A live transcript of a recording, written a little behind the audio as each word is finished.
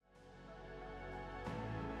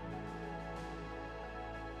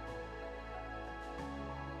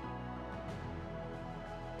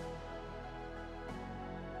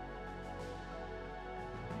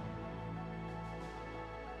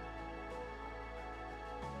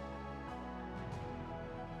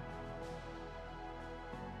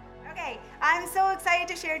I'm so excited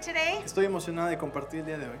to share today. Estoy emocionada de compartir el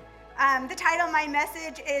día de hoy. The title of my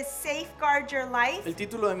message is Safeguard Your Life. El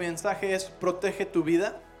título de mi mensaje es Protege tu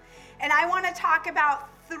vida. And I want to talk about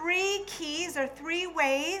three keys or three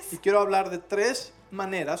ways Y quiero hablar de tres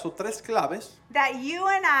maneras o tres claves that you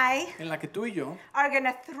and I en la que tú y yo are going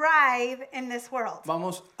to thrive in this world.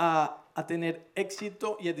 vamos a tener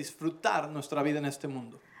éxito y a disfrutar nuestra vida en este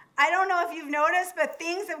mundo. I don't know if you've noticed, but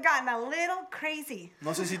things have gotten a little crazy.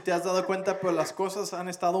 No sé si te has dado cuenta, pero las cosas han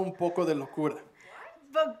estado un poco de locura.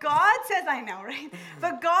 But God says, I know, right?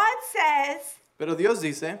 But God says Pero Dios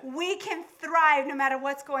dice we can thrive no matter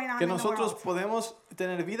what's going on que in the nosotros world. podemos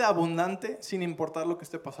tener vida abundante sin importar lo que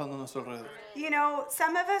esté pasando a nuestro alrededor. You know,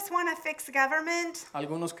 some of us want to fix government,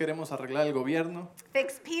 Algunos queremos arreglar el gobierno,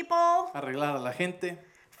 fix people, arreglar a la gente.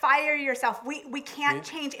 fire yourself. We can't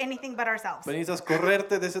change anything but ourselves. Pero necesitas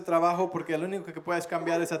correrte de ese trabajo porque lo único que puedes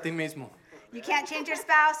cambiar es a ti mismo. You can't change your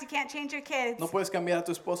spouse, you can't change your kids, No puedes cambiar a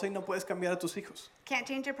tu esposa y no puedes cambiar a tus hijos. can't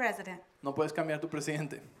change your president. No puedes cambiar a tu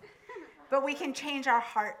presidente, But we can change our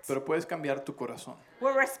hearts. pero puedes cambiar tu corazón.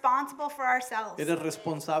 We're responsible for ourselves. Eres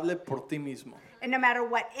responsable por ti mismo. And no matter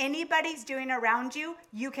what anybody's doing around you,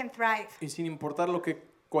 you can thrive. Y sin importar lo que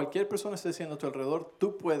cualquier persona esté haciendo a tu alrededor,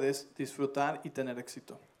 tú puedes disfrutar y tener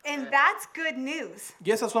éxito. And that's good news.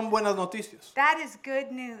 Y esas son buenas noticias. That is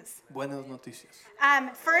good news. Buenas noticias.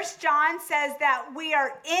 1 John says that we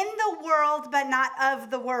are in the world, but not of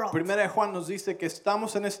the world. Primera de Juan nos dice que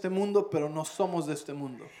estamos en este mundo, pero no somos de este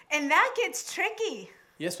mundo. And that gets tricky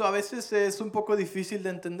Y eso a veces es un poco difícil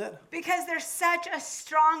de entender, because there's such a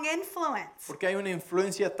strong influence. porque hay una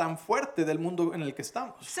influencia tan fuerte del mundo en el que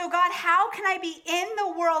estamos. So God, how can I be in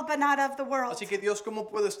the world but not of the world? Así que Dios, ¿cómo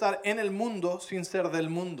puedo estar en el mundo sin ser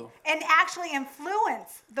del mundo? And actually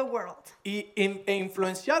influence the world. E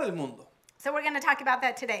influenciar el mundo. So we're going to talk about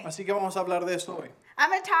that today. Así que vamos a hablar de eso hoy.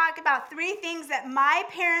 I'm going to talk about three things that my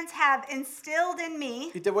parents have instilled in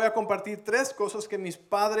me. Y te voy a compartir tres cosas que mis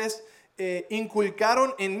padres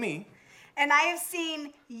inculcaron en mí. And I have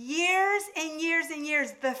seen years and years and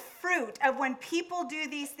years the fruit of when people do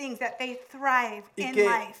these things that they thrive Y in que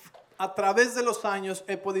life. a través de los años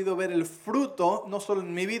he podido ver el fruto, no solo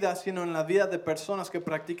en mi vida, sino en la vida de personas que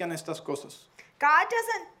practican estas cosas. God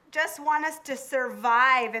doesn't just want us to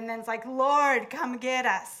survive and then it's like, Lord, come get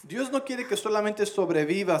us. Dios no quiere que solamente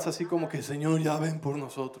sobrevivas así como que, Señor, ya ven por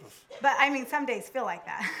nosotros. But I mean, some days feel like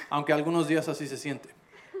that. Aunque algunos días así se siente.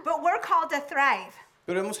 But we're called to thrive.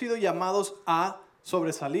 Pero hemos sido llamados a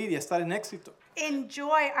sobresalir y a estar en éxito.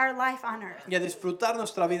 Enjoy our life on earth. Y a disfrutar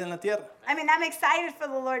nuestra vida en la tierra. I mean, I'm excited for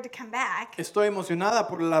the Lord to come back. Estoy emocionada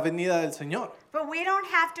por la venida del Señor. But we don't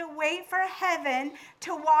have to wait for heaven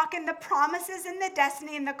to walk in the promises and the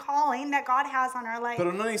destiny and the calling that God has on our life.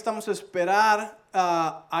 Pero no necesitamos esperar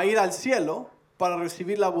a ir al cielo para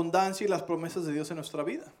recibir la abundancia y las promesas de Dios en nuestra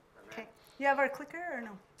vida. Okay. You have our clicker or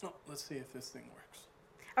no? No, let's see if this thing works.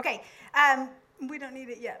 Okay. We don't need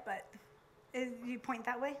it yet, but you point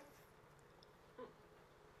that way?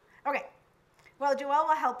 Okay. Well, Joelle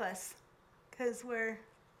will help us because we're...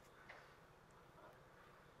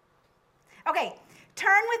 Okay.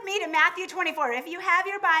 Turn with me to Matthew 24. If you have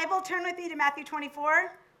your Bible, turn with me to Matthew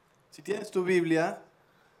 24. Si tienes tu Biblia,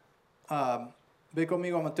 ve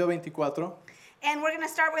conmigo a Mateo 24 And we're going to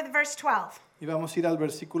start with verse 12. y vamos a ir al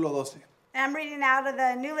versículo 12. And I'm reading out of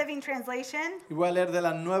the New Living Translation. Y voy a leer de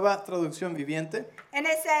la Nueva Traducción Viviente. And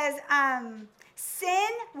it says, sin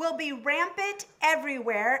will be rampant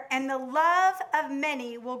everywhere, and the love of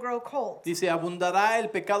many will grow cold. Dice, abundará el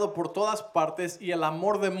pecado por todas partes y el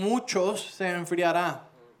amor de muchos se enfriará.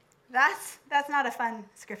 That's not a fun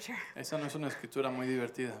scripture. Esa no es una escritura muy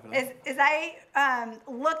divertida, ¿verdad? As I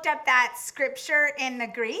looked up that scripture in the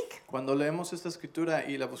Greek, Cuando leemos esta escritura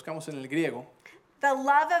y la buscamos en el griego, the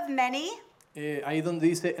love of many ahí donde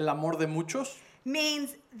dice el amor de muchos,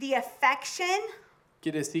 means the affection,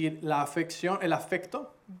 quiere decir la afección, el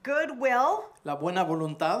afecto, goodwill, la buena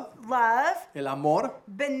voluntad, love, el amor,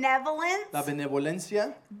 benevolence, la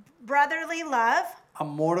benevolencia, brotherly love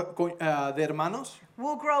amor de hermanos,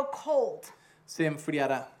 will grow cold. se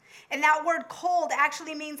enfriará. And that word cold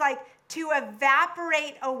actually means like to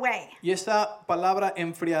evaporate away. Y esa palabra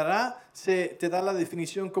enfriará te da la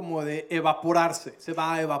definición como de evaporarse, se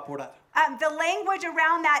va a evaporar. The language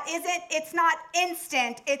around that it's not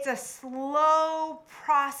instant, it's a slow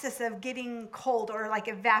process of getting cold or like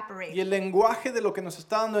evaporate. Y el lenguaje de lo que nos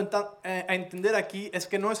está dando a entender aquí es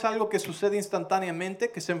que no es algo que sucede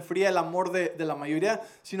instantáneamente, que se enfría el amor de la mayoría,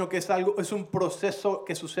 sino que es un proceso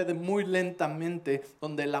que sucede muy lentamente,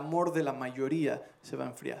 donde el amor de la mayoría se va a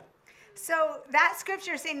enfriar. So that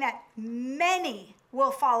scripture is saying that many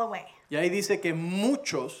will fall away. Y ahí dice que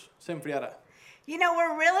muchos se enfriarán. You know,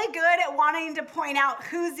 we're really good at wanting to point out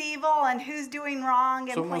who's evil and who's doing wrong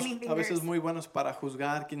and Somos pointing a veces fingers. muy buenos para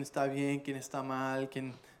juzgar quién está bien, quién está mal,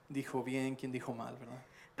 quién dijo bien, quién dijo mal, ¿verdad?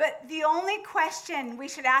 But the only question we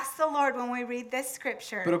should ask the Lord when we read this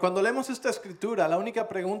scripture, Pero cuando leemos esta escritura, la única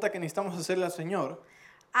pregunta que necesitamos hacerle al Señor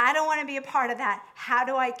I don't want to be a part of that. How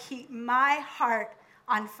do I keep my heart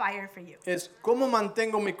on fire for you? es cómo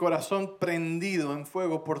mantengo mi corazón prendido en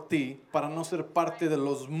fuego por ti para no ser parte de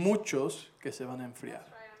los muchos que se van a enfriar.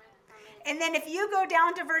 And then if you go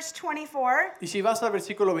down to verse 24, Y si vas al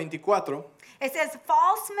versículo 24, it says,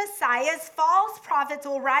 false messiahs, false prophets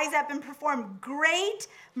will rise up and perform great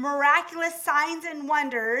miraculous signs and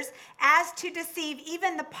wonders as to deceive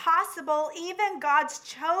even the possible, even God's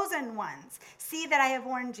chosen ones. See that I have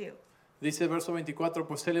warned you. dice el verso 24,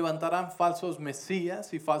 pues se levantarán falsos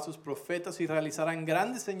mesías y falsos profetas y realizarán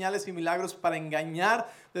grandes señales y milagros para engañar,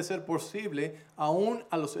 de ser posible, aún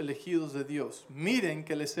a los elegidos de Dios. Miren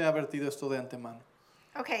que les he advertido esto de antemano.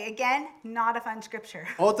 Okay, again, not a fun scripture.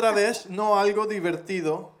 Otra vez, no algo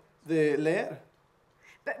divertido de leer,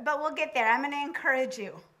 But we'll get there. I'm going to encourage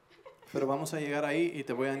you. pero vamos a llegar ahí y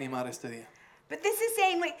te voy a animar este día. But this is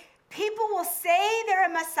saying, like, people will say they're a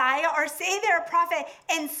Messiah or say they're a prophet,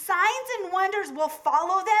 and signs and wonders will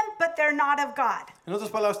follow them, but they're not of God. En otras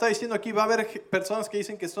palabras, está diciendo aquí, va a haber personas que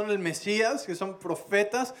dicen que son el Mesías, que son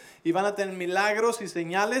profetas, y van a tener milagros y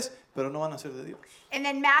señales, pero no van a ser de Dios. And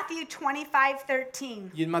then Matthew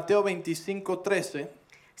 25:13. Y en Mateo 25:13,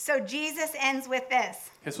 So Jesus ends with this.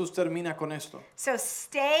 Jesús termina con esto. So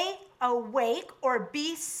stay awake or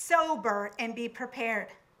be sober and be prepared.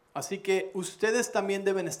 Así que ustedes también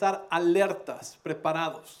deben estar alertas,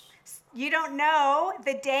 preparados, You don't know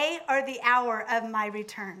the day or the hour of my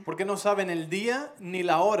return. porque no saben el día ni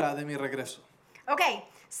la hora de mi regreso. Okay,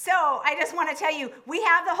 so I just want to tell you, we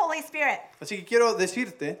have the Holy Spirit. Así que quiero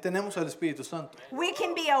decirte, tenemos al Espíritu Santo. We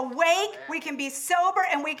can be awake, we can be sober,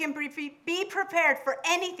 and we can be prepared for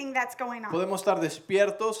anything that's going on. Podemos estar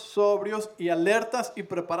despiertos, sobrios y alertas y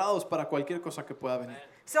preparados para cualquier cosa que pueda venir.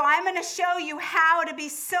 So I'm going to show you how to be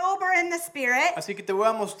sober in the Spirit, Así que te voy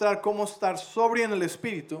a mostrar cómo estar sobrio en el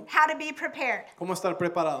Espíritu, how to be prepared. cómo estar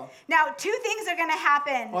preparado. Now, two things are going to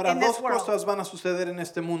happen Ahora, in this dos world. cosas van a suceder en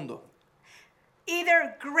este mundo.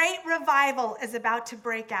 Either great revival is about to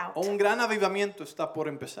break out, O un gran avivamiento está por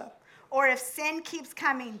empezar. or if sin keeps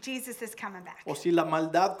coming, Jesus is coming back. O si la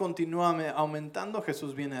maldad continúa aumentando,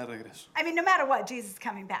 Jesús viene de regreso. I mean, no matter what, Jesus is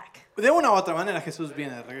coming back. De una u otra manera, Jesús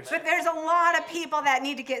viene de regreso. But there's a lot of people that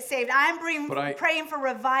need to get saved. I'm Por ahí. praying for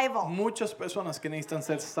revival. Muchas personas que necesitan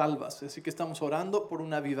ser salvas. Así que estamos orando por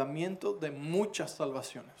un avivamiento de muchas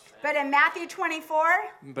salvaciones. But in Matthew 24,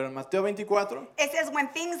 Pero en Mateo 24 it says when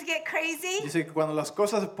things get crazy, dice que cuando las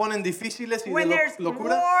cosas se ponen difíciles y when de there's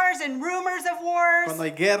locura, wars and rumors of wars, cuando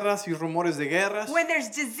hay guerras y rumores de guerras, when there's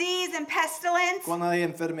disease and pestilence, cuando hay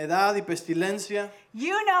enfermedad y pestilencia,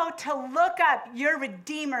 you know to look up, your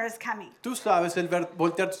Redeemer is coming. tú sabes el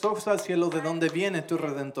voltear tus ojos al cielo de donde viene tu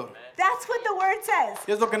Redentor. That's what the word says.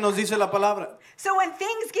 Y es lo que nos dice la palabra. So when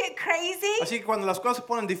things get crazy, Así que cuando las cosas se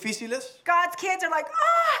ponen difíciles, God's kids are like,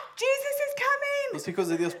 Jesus is coming. los hijos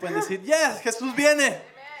de Dios pueden decir, yes, Jesús viene.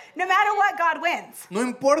 No matter what, God wins. No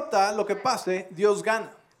importa lo que pase, Dios gana.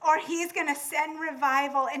 Or he's going to send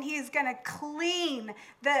revival and he's going to clean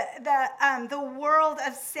the world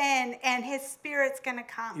of sin and his spirit's going to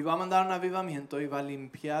Y come. va a mandar un avivamiento y va a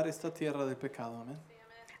limpiar esta tierra del pecado. Amén.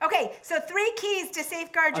 Okay, so 3 keys to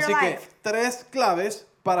safeguard your Así que life. 3 claves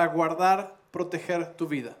para guardar, proteger tu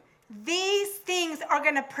vida. These things are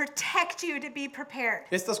going to protect you to be prepared.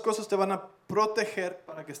 Estas cosas te van a proteger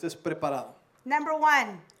para que estés preparado. Number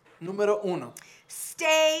 1, Número 1.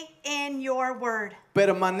 stay in your word.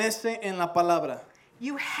 Permanece en la palabra.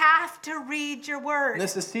 You have to read your word.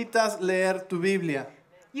 Necesitas leer tu Biblia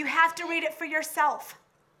You have to read it for yourself.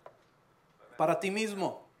 para ti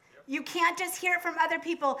mismo. You can't just hear it from other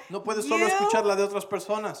people. No puedes solo escucharla de otras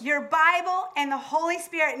personas. Your Bible and the Holy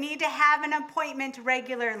Spirit need to have an appointment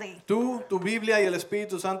regularly. Tú, tu Biblia y el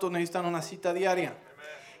Espíritu Santo necesitan una cita diaria.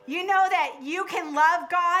 You know that you can love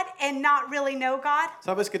God and not really know God?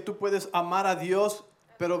 ¿Sabes que tú puedes amar a Dios,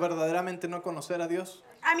 pero verdaderamente no conocer a Dios?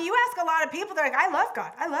 I mean, you ask a lot of people, they're like, I love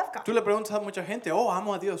God, I love God. Tú le preguntas a mucha gente, oh,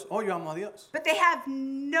 amo a Dios, oh, yo amo a Dios. But they have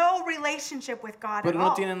no relationship with God Pero at no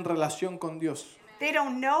all. tienen relación con Dios, They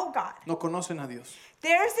don't know God. no conocen a Dios.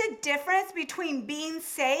 There's a difference between being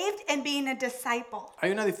saved and being a disciple,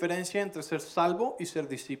 Hay una diferencia entre ser salvo y ser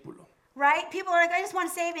discípulo. right? People are like, I just want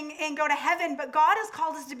to save and go to heaven, but God has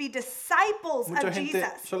called us to be disciples Mucha of gente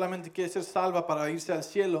Jesus. solamente quiere ser salva para irse al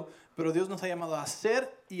cielo, Pero Dios nos ha llamado a ser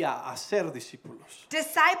y a hacer discípulos.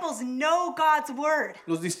 Disciples know God's word.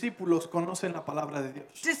 Los discípulos conocen la palabra de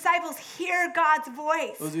Dios. Disciples hear God's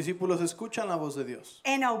voice Los discípulos escuchan la voz de Dios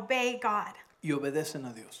and obey God. y obedecen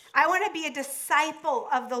a Dios. I want to be a disciple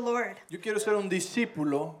of the Lord. Yo quiero ser un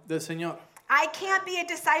discípulo del Señor. I can't be a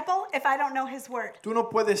disciple if I don't know his word. Tú no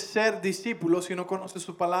puedes ser discípulo si no conoces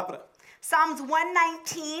su palabra. Psalms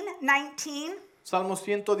 119:19. Salmo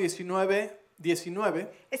 119, 19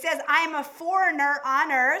 It says, I am a foreigner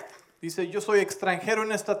on earth, dice, yo soy extranjero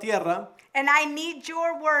en esta tierra and I need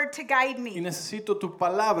your word to guide y me. necesito tu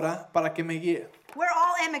palabra para que me guíe. We're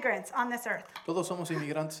all immigrants on this earth. Todos somos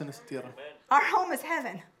inmigrantes en esta tierra. Our home is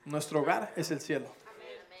heaven. Nuestro hogar es el cielo.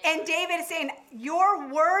 And David is saying, your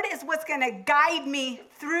word is what's going to guide me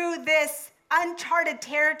through this uncharted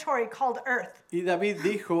territory called earth. Y David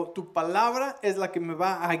dijo, tu palabra es la que me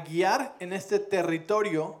va a guiar en este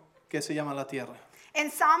territorio que se llama la tierra. In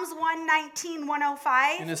Psalms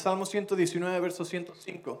 119:105, En el Salmo 119, verso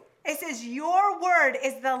 105, it says, your word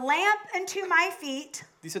is the lamp unto my feet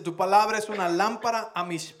dice, tu palabra es una lámpara a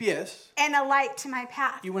mis pies and a light to my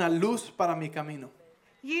path. y una luz para mi camino.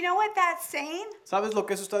 You know what that's saying? ¿Sabes lo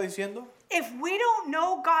que eso está diciendo? If we don't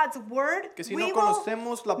know God's word, Que si we no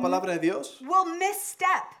conocemos la palabra de Dios, will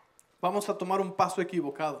misstep. vamos a tomar un paso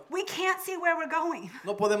equivocado. We can't see where we're going.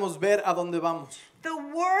 No podemos ver a dónde vamos. The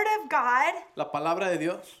word of God La palabra de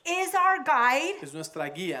Dios is our guide es nuestra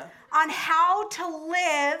guía on how to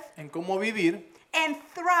live en cómo vivir and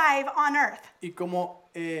thrive on earth. y cómo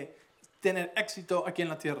tener éxito aquí en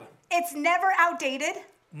la tierra. It's never outdated.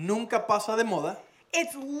 Nunca pasa de moda,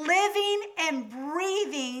 It's living and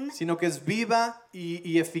breathing sino que es viva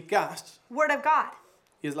y eficaz word of God.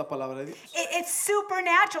 y es la palabra de Dios. It's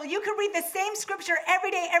supernatural. You could read the same scripture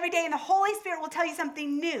every day, and the Holy Spirit will tell you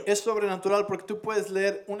something new. Es sobrenatural porque tú puedes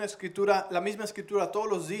leer una escritura, la misma escritura todos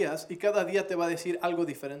los días y cada día te va a decir algo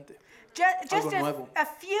diferente. Just Algo nuevo. a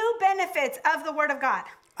few benefits of the word of God.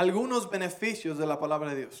 Algunos beneficios de la palabra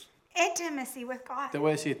de Dios. Intimacy with God. Te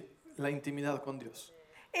voy a decir, la intimidad con Dios.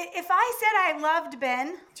 If I said I loved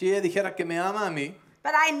Ben, Si ella dijera que me ama a mí,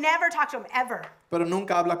 but I never talk to him ever, pero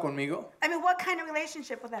nunca habla conmigo, I mean, what kind of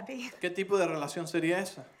relationship would that be? ¿qué tipo de relación sería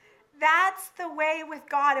esa? That's the way with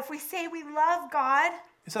God. If we say we love God,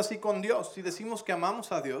 Es así con Dios. Si decimos que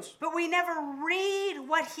amamos a Dios, but we never read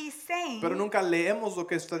what he's saying, pero nunca leemos lo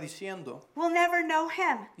que está diciendo, we'll never know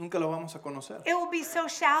him. nunca lo vamos a conocer. It will be so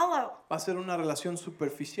shallow, Va a ser una relación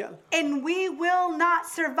superficial and we will not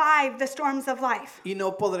survive the storms of life. y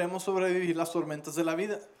no podremos sobrevivir las tormentas de la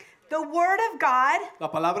vida. The word of God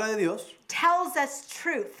La palabra de Dios tells us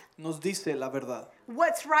truth, nos dice la verdad,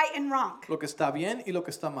 what's right and wrong. lo que está bien y lo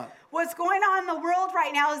que está mal. What's going on in the world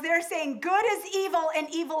right now is they're saying good is evil and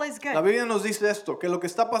evil is La good. Biblia nos dice esto, que lo que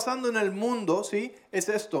está pasando en el mundo, ¿sí? Es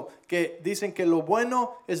esto, que dicen que lo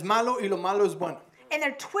bueno es malo y lo malo es bueno. And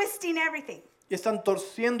they're twisting everything. Y están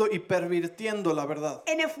torciendo y pervirtiendo la verdad.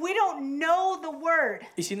 And if we don't know the word,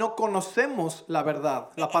 Y si no conocemos la verdad,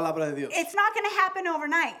 la palabra de Dios, it's not going to happen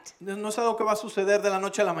overnight. no es algo que va a suceder de la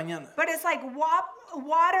noche a la mañana, But it's like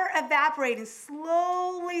water evaporating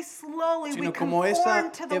slowly we sino como esa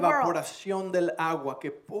conform to the world. evaporación del agua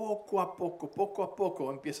que poco a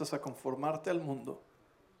poco empiezas a conformarte al mundo.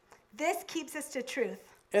 This keeps us to truth.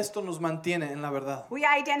 Esto nos mantiene en la verdad. We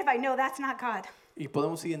identify, no, that's not God. Y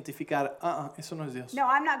podemos identificar, eso no es Dios. No,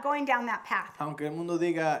 I'm not going down that path. Aunque el mundo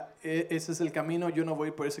diga, ese es el camino, yo no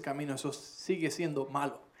voy por ese camino, eso sigue siendo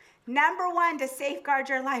malo. Number one, to safeguard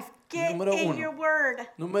your life, get Número in uno. your word.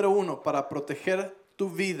 Número 1, para proteger tu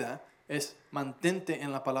vida, es mantente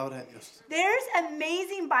en la palabra de Dios. There's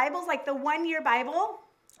amazing Bibles, like the one-year Bible.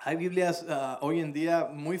 Hay Biblias hoy en día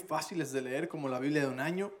muy fáciles de leer, como la Biblia de un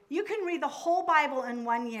año. You can read the whole Bible in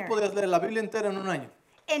 1 year. Podrías leer la Biblia entera en un año,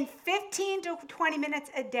 In 15 to 20 minutes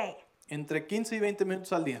a day. entre 15 y 20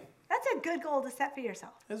 minutos al día. That's a good goal to set for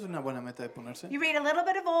yourself. Es una buena meta de ponerse. You read a little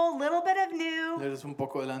bit of old, little bit of new, Lees un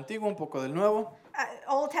poco del Antiguo, un poco del Nuevo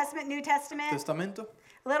Old Testament, New Testament, Testamento,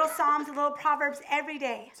 little Psalms, little Proverbs every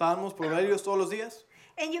day. Salmos, Proverbios todos los días.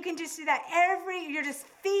 And you can just do that you're just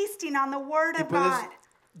feasting on the Word Y of puedes God.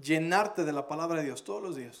 llenarte de la palabra de Dios todos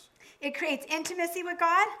los días. It creates intimacy with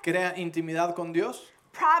God. Crea intimidad con Dios.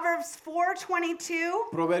 Proverbs 4:22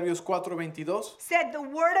 Proverbios 4:22. said the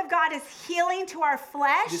Word of God is healing to our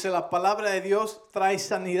flesh. Dice, la palabra de Dios trae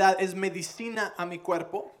sanidad, es medicina a mi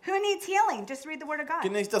cuerpo. Who needs healing? Just read the Word of God.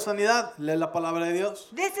 ¿Quién necesita sanidad? Lee la palabra de Dios.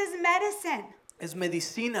 This is medicine. Es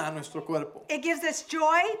medicina a nuestro cuerpo. It gives us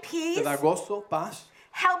joy, Te peace, da gozo, paz,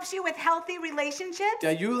 helps you with healthy relationships. Te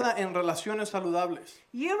ayuda en relaciones saludables.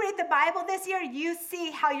 You read the Bible this year, you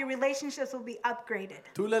see how your relationships will be upgraded.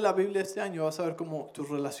 Tú lees la Biblia este año, vas a ver cómo tus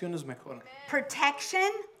relaciones mejoran.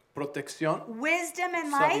 Protection, Protección, wisdom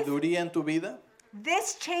in life, sabiduría en tu vida.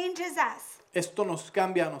 this changes us. Esto nos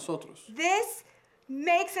cambia a nosotros. This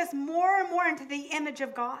makes us more and more into the image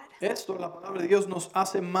of God. Esto, la palabra de Dios, nos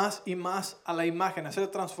hace más y más a la imagen, a ser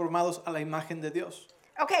transformados a la imagen de Dios.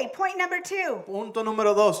 Okay, point number 2. Punto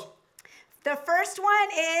número 2. The first one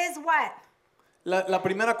is what? La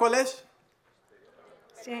primera, ¿cuál es?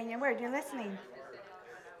 Stay in your word, you're listening.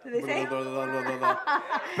 Did they say?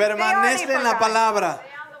 Permanece en la palabra.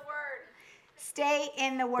 Stay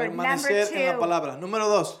in the word. Number Permanecer en la 2. palabra. Número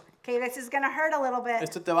 2. Okay, this is going to hurt a little bit.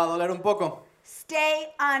 Esto te va a doler un poco.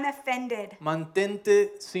 Stay unoffended.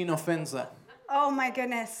 Mantente sin ofensa. Oh my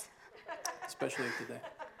goodness. Especially today.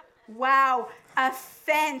 Wow.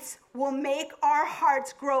 Offense will make our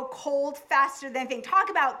hearts grow cold faster than anything. Talk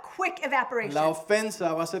about quick evaporation. La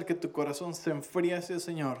ofensa va a hacer que tu corazón se enfríe hacia el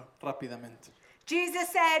Señor rápidamente. Jesus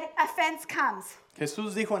said, offense comes.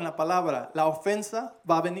 Jesús dijo en la palabra, la ofensa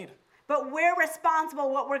va a venir. But we're responsible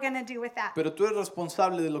what we're going to do with that. Pero tú eres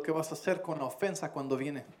responsable de lo que vas a hacer con la ofensa cuando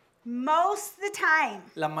viene. Most of the time,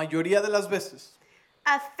 La mayoría de las veces,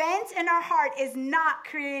 offense in our heart is not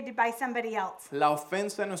created by somebody else, la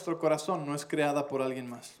ofensa en nuestro corazón no es creada por alguien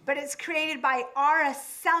más, but it's created by our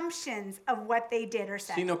assumptions of what they did or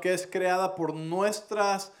said. sino que es creada por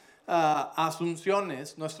nuestras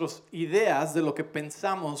asunciones, nuestras ideas de lo que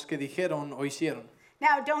pensamos que dijeron o hicieron.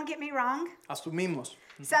 Now, don't get me wrong. Asumimos.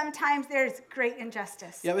 Sometimes there's great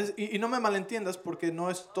injustice Y, a veces, y no me malentiendas porque no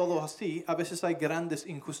es todo así. A veces hay grandes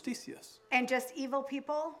injusticias and just evil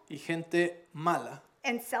people y gente mala,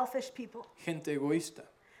 and selfish people. gente egoísta.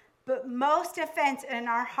 But most offense in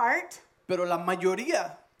our heart Pero la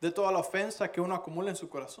mayoría de toda la ofensa que uno acumula en su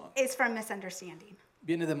corazón is from misunderstanding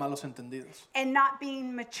viene de malos entendidos and not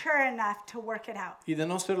being mature enough to work it out. y de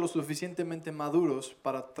no ser lo suficientemente maduros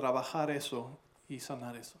para trabajar eso y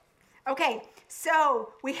sanar eso. Okay,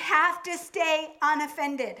 so we have to stay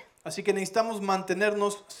unoffended. Así que necesitamos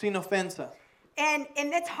mantenernos sin ofensa. And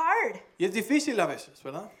it's hard, Y es difícil a veces,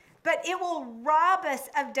 ¿verdad? but it will rob us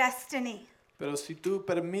of destiny Pero si tú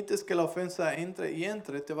permites que la ofensa entre y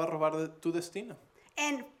entre, te va a robar de tu destino.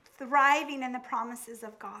 and thriving in the promises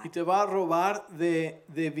of God. Y te va a robar de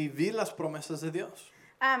vivir las promesas de Dios.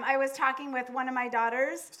 I was talking with one of my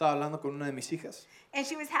daughters, Estaba hablando con una de mis hijas and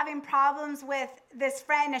she was having problems with this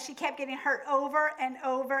friend, and she kept getting hurt over and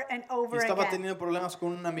over and y over estaba again. teniendo problemas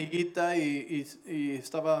con una amiguita y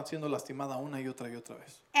estaba siendo lastimada una y otra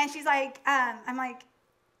vez. And she's like, I'm like,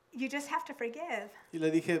 you just have to forgive. Y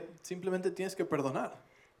le dije, simplemente tienes que perdonar.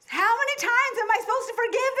 How many times am I supposed to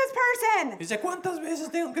forgive this person? Dice, ¿cuántas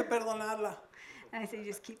veces tengo que perdonarla? And I said, you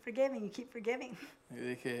just keep forgiving, you keep forgiving. Y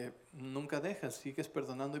dije, nunca dejas, sigues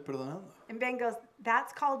perdonando y perdonando. And Ben goes,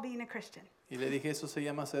 that's called being a Christian. Y le dije, eso se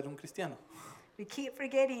llama ser un cristiano. We keep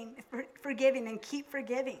forgiving and keep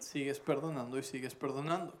forgiving. Sigues perdonando y sigues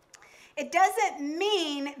perdonando. It doesn't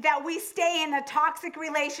mean that we stay in a toxic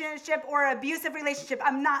relationship or abusive relationship.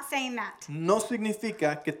 I'm not saying that. No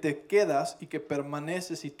significa que te quedas y que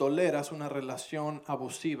permaneces y toleras una relación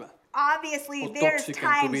abusiva. Obviously, O there's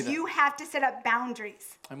tóxica en tu times vida. you have to set up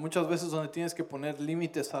boundaries Hay muchas veces donde tienes que poner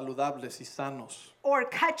límites saludables y sanos or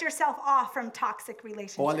cut yourself off from toxic o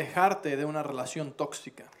relationships. alejarte de una relación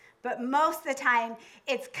tóxica. But most of the time,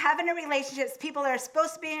 it's covenant relationships, people that are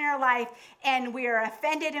supposed to be in your life, and we are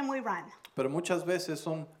offended and we run. Pero muchas veces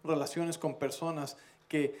son relaciones con personas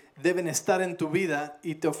que deben estar en tu vida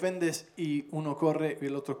y te ofendes y uno corre y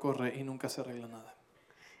el otro corre y nunca se arregla nada.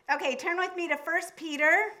 Okay, turn with me to 1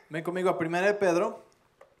 Peter. Ven conmigo a 1 de Pedro,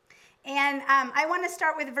 And I want to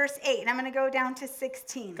start with verse 8, and I'm going to go down to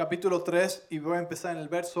 16. capítulo 3, y voy a empezar en el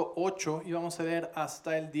verso 8 y vamos a leer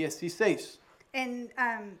hasta el 16. And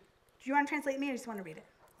do you want to translate me or just want to read it?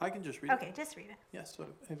 I can just read Okay, it. just read it. Yes, so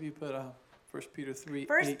if you put 1 Peter 3,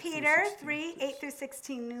 1 8 through Peter 16, 3, please. 8 through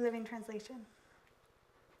 16, New Living Translation.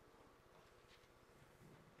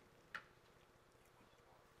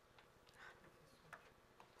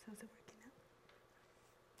 So is it working now?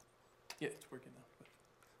 Yeah, it's working now.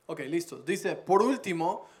 Ok, listo. Dice, por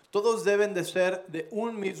último, todos deben de ser de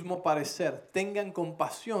un mismo parecer. Tengan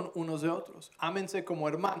compasión unos de otros. Ámense como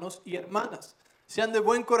hermanos y hermanas. Sean de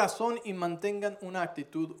buen corazón y mantengan una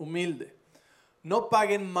actitud humilde. No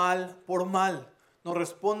paguen mal por mal. No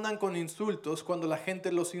respondan con insultos cuando la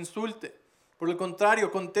gente los insulte. Por el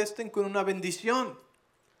contrario, contesten con una bendición.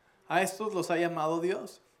 A estos los ha llamado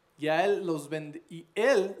Dios. Y Él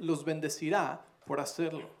los bendecirá por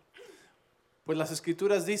hacerlo. Pues las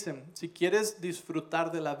escrituras dicen, si quieres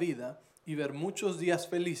disfrutar de la vida y ver muchos días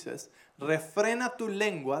felices, refrena tu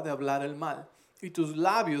lengua de hablar el mal y tus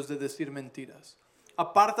labios de decir mentiras.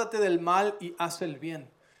 Apártate del mal y haz el bien.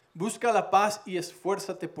 Busca la paz y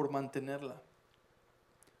esfuérzate por mantenerla.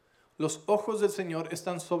 Los ojos del Señor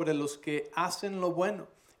están sobre los que hacen lo bueno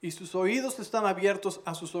y sus oídos están abiertos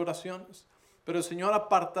a sus oraciones. Pero el Señor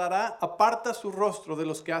aparta su rostro de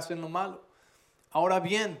los que hacen lo malo. Ahora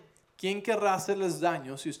bien, ¿quién querrá hacerles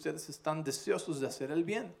daño si ustedes están deseosos de hacer el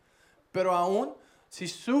bien? Pero aún si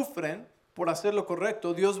sufren por hacer lo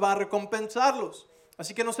correcto, Dios va a recompensarlos.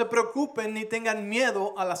 Así que no se preocupen ni tengan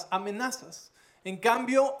miedo a las amenazas. En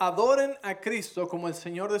cambio, adoren a Cristo como el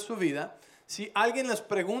Señor de su vida. Si alguien les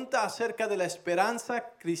pregunta acerca de la esperanza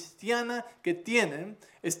cristiana que tienen,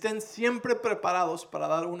 estén siempre preparados para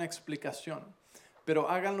dar una explicación. Pero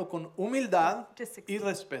háganlo con humildad y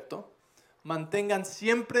respeto. Mantengan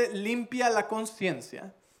siempre limpia la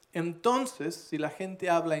conciencia. Entonces, si la gente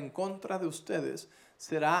habla en contra de ustedes,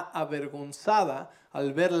 será avergonzada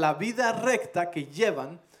al ver la vida recta que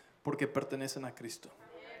llevan porque pertenecen a Cristo.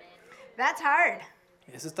 That's hard.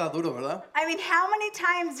 Eso está duro, ¿verdad? I mean, how many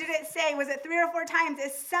times did it say? Was it 3 or 4 times?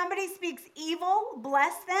 If somebody speaks evil,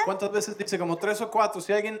 bless them. ¿Cuántas veces dice? Como 3 o 4.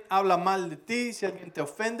 Si alguien habla mal de ti, si alguien te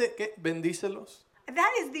ofende, ¿qué? Bendícelos.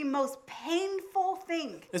 That is the most painful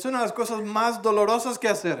thing. Es una de las cosas más dolorosas que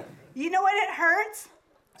hacer. You know what it hurts?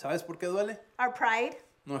 ¿Sabes por qué duele? Our pride.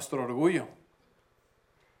 Nuestro orgullo.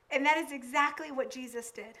 And that is exactly what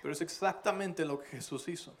Jesus did. Pero es exactamente lo que Jesús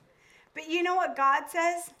hizo. But you know what God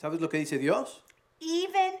says? ¿Sabes lo que dice Dios?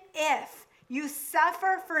 Even if you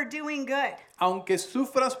suffer for doing good. Aunque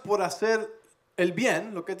sufras por hacer el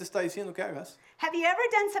bien, lo que te está diciendo que hagas. Have you ever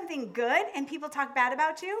done something good and people talk bad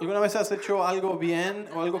about you? ¿Alguna vez has hecho algo bien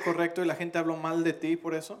o algo correcto y la gente habló mal de ti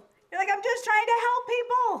por eso? You're like, I'm just trying to help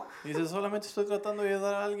people. Y dices, solamente estoy tratando de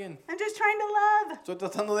ayudar a alguien. I'm just trying to love. Estoy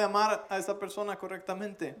tratando de amar a esa persona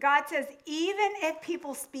correctamente. God says, even if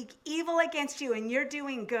people speak evil against you and you're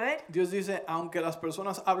doing good, Dios dice, aunque las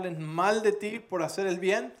personas hablen mal de ti por hacer el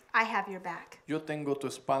bien, I have your back. yo tengo tu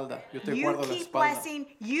espalda, yo te You guardo la keep espalda. blessing,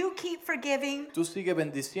 you keep forgiving. Tú sigue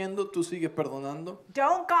bendiciendo, tú sigue perdonando.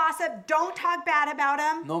 Don't gossip, don't talk bad about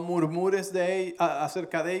them. No murmures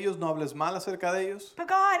acerca de ellos, no hables mal acerca de ellos. But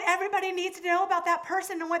God, everybody needs to know about that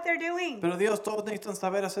person and what they're doing. Pero Dios, todos necesitan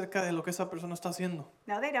saber acerca de lo que esa persona está haciendo.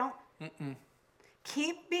 No, they don't.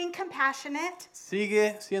 Keep being compassionate.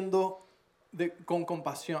 Sigue siendo con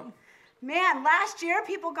compasión. Man, last year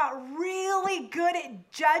people got really good at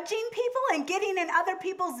judging people and getting in other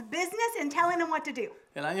people's business and telling them what to do.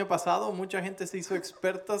 El año pasado mucha gente se hizo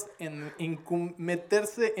expertas en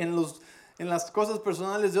meterse en las cosas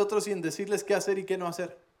personales de otros y en decirles qué hacer y qué no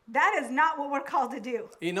hacer. That is not what we're called to do.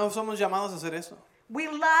 Y no somos llamados a hacer eso. We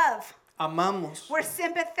love. Amamos. We're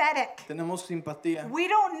sympathetic. Tenemos simpatía. We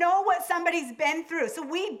don't know what somebody's been through, so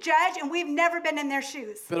we judge and we've never been in their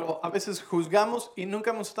shoes. Pero a veces juzgamos y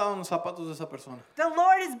nunca hemos estado en los zapatos de esa persona. The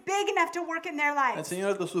Lord is big enough to work in their El lives.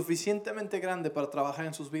 Señor es lo suficientemente grande para trabajar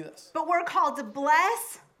en sus vidas. But we're called to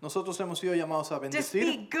bless, Nosotros hemos sido llamados a to bendecir,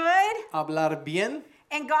 speak good, a hablar bien.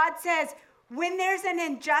 and God says, when there's an Y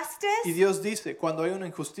injustice Dios dice, cuando hay una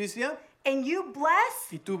injusticia and you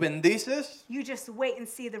bless, y tú bendices, you just wait and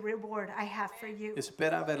see the reward I have for you.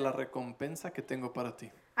 espera ver la recompensa que tengo para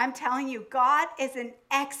ti. I'm telling you, God is an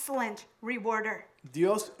excellent rewarder.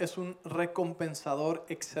 Dios es un recompensador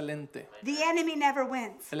excelente. The enemy never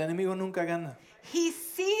wins. El enemigo nunca gana. He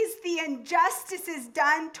sees the injustices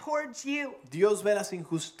done towards you, Dios ve las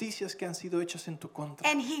injusticias que han sido hechas en tu contra.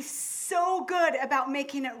 and he's so good about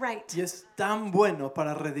making it right. Y es tan bueno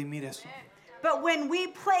para redimir eso. But when we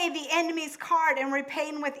play the enemy's card and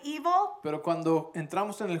repaying with evil, Pero cuando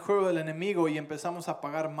entramos en el juego del enemigo y empezamos a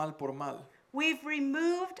pagar mal por mal, we've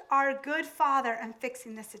removed our good father and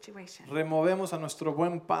fixing the situation. removemos a nuestro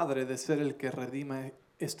buen Padre de ser el que redima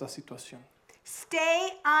esta situación.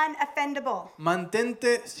 Stay unoffendable.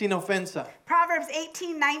 Mantente sin ofensa. Proverbs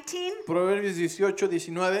 18:19 Proverbios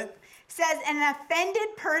 18:19 says an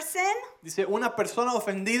offended person dice, una persona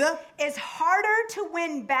ofendida is harder to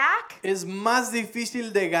win back es más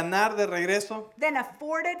difícil de ganar de regreso than a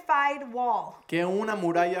fortified wall. que una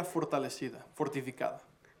muralla fortificada.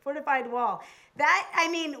 Fortified wall. That, I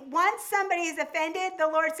mean, once somebody is offended, the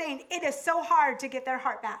Lord's saying it is so hard to get their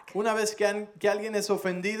heart back. Una vez que alguien es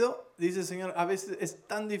ofendido, dice el Señor, a veces es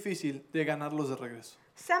tan difícil de ganarlos de regreso.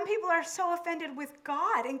 Some people are so offended with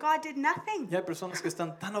God, and God did nothing. Y hay personas que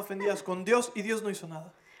están tan ofendidas con Dios y Dios no hizo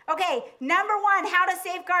nada. Okay, number 1, how to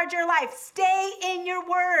safeguard your life. Stay in your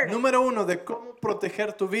word. Número 1, de cómo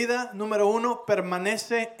proteger tu vida. Número 1,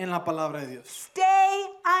 permanece en la palabra de Dios. Stay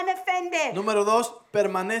unoffended. Número 2,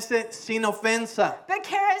 permanece sin ofensa. But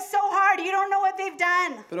Kara, it's so hard. You don't know what they've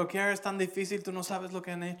done. Pero que es tan difícil, tú no sabes lo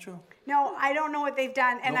que han hecho. No, I don't know what they've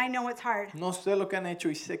done, and No. I know it's hard. No sé lo que han hecho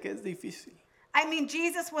y sé que es difícil. I mean,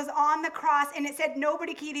 Jesus was on the cross, and it said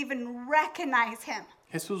nobody could even recognize him.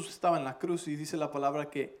 Jesús estaba en la cruz y dice la palabra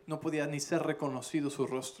que no podía ni ser reconocido su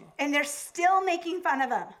rostro. And they're still making fun of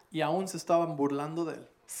him, Y aún se estaban burlando de él,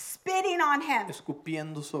 spitting on him.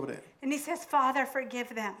 escupiendo sobre él. And he says, Father,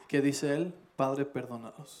 forgive them. ¿Qué dice él? Padre,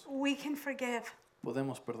 perdónalos. We can forgive.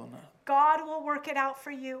 Podemos perdonar. God will work it out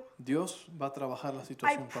for you. Dios va a trabajar la I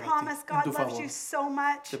situación para promise ti, en God tu loves favor. you so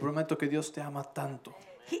much. Te prometo que Dios te ama tanto.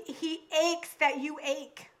 He aches that you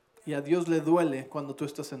ache. Y a Dios le duele cuando tú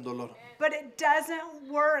estás en dolor. But it doesn't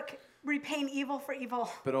work repaying evil for evil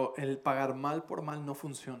Pero el pagar mal por mal no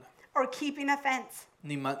funciona. or keeping offense.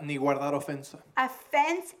 Ni guardar ofensa.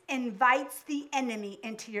 Offense invites the enemy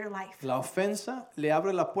into your life. La ofensa le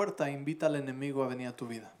abre la puerta e invita al enemigo a venir a tu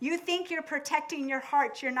vida. You think you're protecting your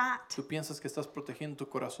heart, you're not. Tú piensas que estás protegiendo tu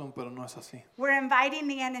corazón, pero no es así. We're inviting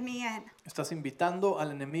the enemy in. Estás invitando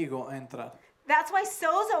al enemigo a entrar. That's why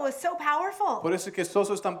sozo is so powerful. Por eso es que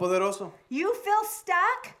Soso es tan poderoso. You feel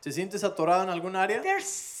stuck? ¿Te sientes atorado en algún área? There's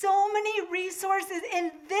so many resources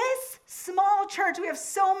in this small church. We have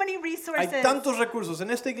so many Hay resources tantos recursos.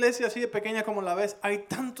 En esta iglesia así de pequeña como la ves, hay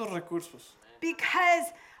tantos recursos.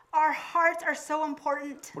 because our hearts are so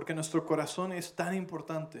important. Porque nuestro corazón es tan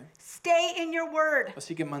importante. Stay in your word.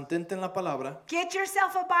 Así que mantente en la palabra. Get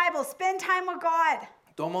yourself a Bible. Spend time with God.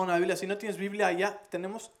 Toma una Biblia. Si no tienes Biblia allá,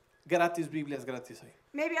 tenemos gratis Biblias gratis ahí.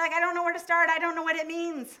 Maybe you're like, I don't know where to start. I don't know what it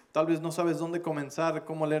means. Tal vez no sabes dónde comenzar,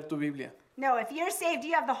 cómo leer tu Biblia. No, if you're saved,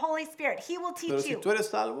 you have the Holy Spirit. He will Pero teach si you. tú eres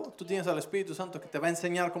salvo, tú tienes al Espíritu Santo que te va a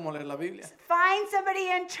enseñar cómo leer la Biblia. Find somebody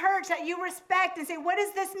in church that you respect and say, what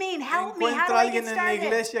does this mean? Help me. How do Encuentra a I get alguien en la started?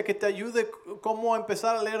 iglesia que te ayude cómo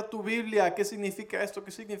empezar a leer tu Biblia. ¿Qué significa esto?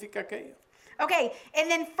 ¿Qué significa aquello? Okay, and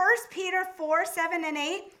then 1 Peter 4, 7, and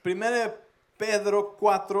 8. Primero Pedro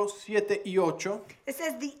 4, 7 y 8. It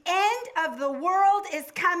says, the end of the world is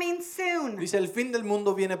coming soon. Dice, el fin del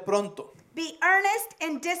mundo viene pronto. Be earnest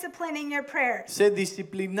in disciplining your prayers. Sé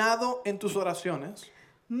disciplinado en tus oraciones.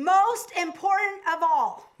 Most important of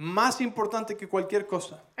all. Más importante que cualquier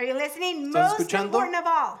cosa. Are you listening? ¿Estás Most escuchando? important of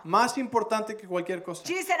all. Más importante que cualquier cosa.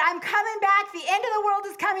 Jesus said, I'm coming back. The end of the world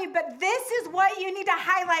is coming, but this is what you need to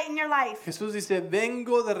highlight in your life. Jesús dice,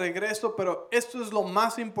 vengo de regreso, pero esto es lo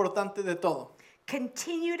más importante de todo.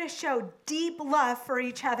 Continue to show deep love for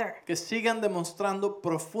each other. Que sigan demostrando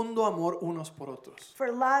profundo amor unos por otros.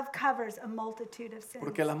 For love covers a multitude of sins.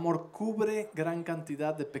 Porque el amor cubre gran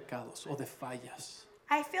cantidad de pecados o de fallas.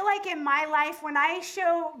 I feel like in my life, when I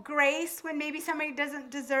show grace, when maybe somebody doesn't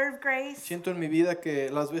deserve grace, Siento en mi vida que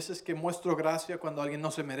las veces que muestro gracia cuando alguien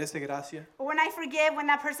no se merece gracia, or when I forgive when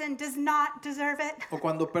that person does not deserve it, o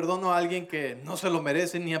cuando perdono a alguien que no se lo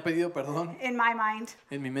merece ni ha pedido perdón, in my mind,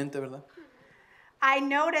 en mi mente, ¿verdad? I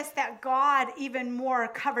notice that God even more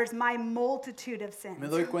covers my multitude of sins. Me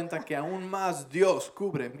doy cuenta que aún más Dios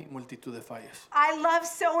cubre mi multitud de fallas. I love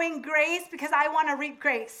sowing grace because I want to reap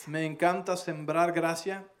grace. Me encanta sembrar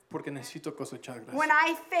gracia porque necesito cosechar When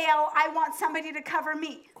gracia. I fail, I want somebody to cover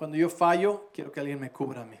me. Cuando yo fallo, quiero que alguien me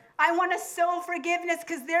cubra a mí. I want to sow forgiveness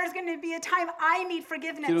because there's going to be a time I need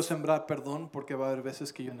Quiero forgiveness. sembrar perdón porque va a haber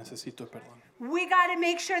veces que yo necesito perdón. We got to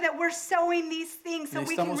make sure that we're sowing these things so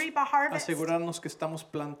we can Necesitamos reap a harvest. asegurarnos que estamos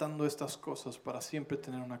plantando estas cosas para siempre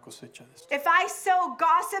tener una cosecha de esto. If I sow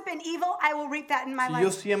gossip and evil, I will reap that in my Si yo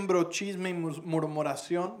life. siembro chisme y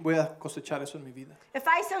murmuración, voy a cosechar eso en mi vida. If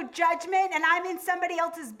I sow judgment and I'm in somebody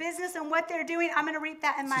else's business and what they're doing, I'm going to reap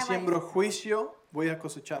that in my Si siembro life. juicio, voy a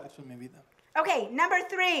cosechar eso en mi vida. Okay, number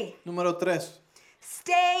 3. Número 3.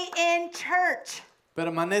 Stay in church.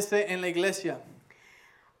 Permanece en la iglesia.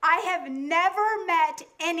 I have never met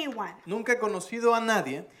anyone Nunca he conocido a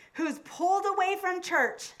nadie who's pulled away from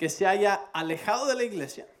church que se haya alejado de la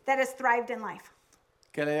iglesia that has thrived in life.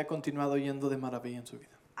 que le haya continuado yendo de maravilla en su vida.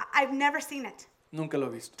 I've never seen it. Nunca lo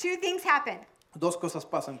he visto. 2 things happen. Dos cosas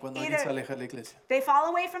pasan cuando alguien Either- se aleja de la iglesia. They fall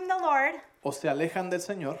away from the Lord. O se alejan del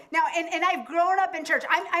Señor. Now, and I've grown up in church.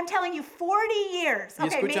 I'm telling you, 40 years. Y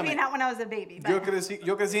Okay, maybe escúchame. not when I was a baby. But,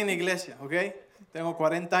 Yo crecí en la iglesia, ¿ok? Tengo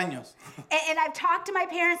 40 años. and I've talked to my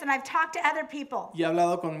parents and I've talked to other people. Y he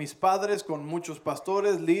hablado con mis padres, con muchos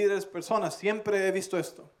pastores, líderes, personas. Siempre he visto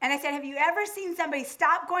esto. And I said, have you ever seen somebody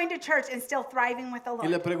stop going to church and still thriving with the Y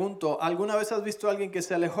le Lord? pregunto, ¿alguna vez has visto a alguien que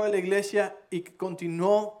se alejó de la iglesia y que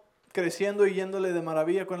continuó creciendo y yéndole de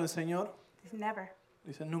maravilla con el Señor? Never.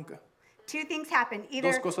 Dice nunca. Two things happen. Dos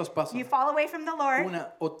Either cosas pasan. you fall away from the Lord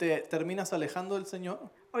Una, o te terminas alejando del Señor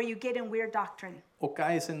or you get in weird doctrine. o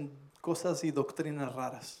caes en cosas y doctrinas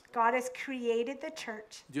raras. God has created the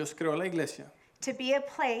church Dios creó la iglesia to be a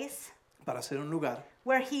place para ser un lugar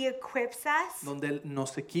where He equips us, donde Él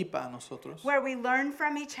nos equipa a nosotros, where we learn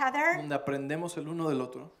from each other, donde aprendemos el uno del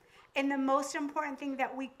otro. and the most important thing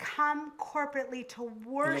that we come corporately to Y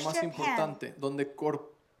lo worship más Him importante, donde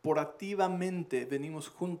corporativamente venimos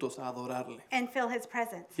juntos a adorarle and feel His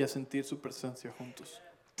presence. y a sentir su presencia juntos.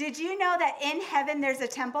 Did you know that in heaven there's a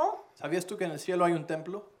temple? ¿Sabías tú que en el cielo hay un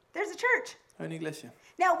templo? There's a church. Hay una iglesia.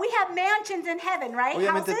 Now we have mansions in heaven, right?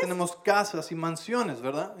 Obviamente Houses? tenemos casas y mansiones,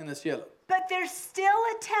 ¿verdad? En el cielo. But there's still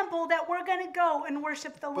a temple that we're going to go and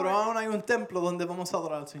worship the Pero Lord. aún hay un templo donde vamos a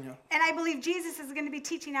adorar al Señor. And I believe Jesus is going to be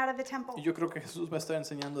teaching out of the temple. Y yo creo que Jesús va a estar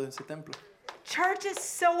enseñando de ese templo. Church is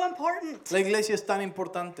so important. La iglesia es tan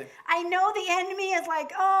importante. I know the enemy is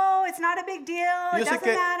like, oh, it's not a big deal. Yo It sé doesn't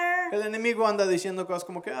que matter. el enemigo anda diciendo cosas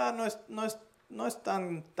como que no es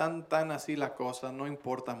tan así la cosa, no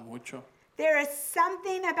importa mucho. There is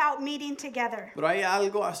something about meeting together. Pero hay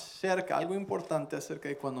algo importante acerca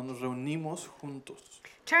de cuando nos reunimos juntos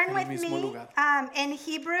Turn en el with mismo me lugar. in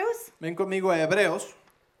Hebrews, Ven conmigo a Hebreos,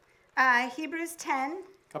 Hebrews 10,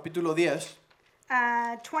 capítulo 10,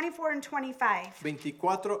 24 and 25.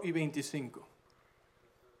 24 y 25.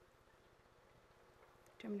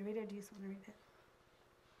 Do you want me to read it or do you just want to read it?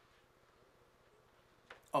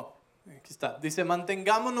 Oh, aquí está. Dice,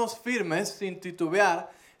 mantengámonos firmes sin titubear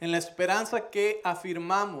en la esperanza que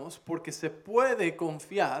afirmamos, porque se puede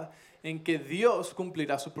confiar en que Dios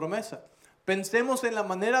cumplirá su promesa. Pensemos en la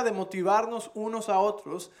manera de motivarnos unos a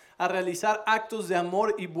otros a realizar actos de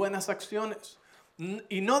amor y buenas acciones.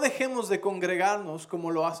 Y no dejemos de congregarnos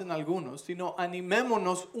como lo hacen algunos, sino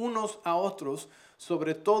animémonos unos a otros,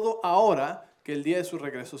 sobre todo ahora que el día de su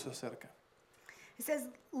regreso se acerca. It says,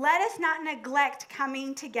 let us not neglect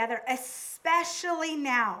coming together, especially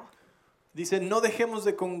now, Dice, no dejemos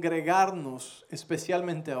de congregarnos,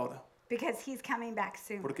 especialmente ahora, because He's coming back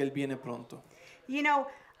soon. porque Él viene pronto. You know,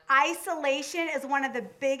 isolation is one of the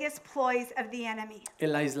biggest ploys of the enemy.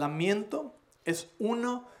 El aislamiento es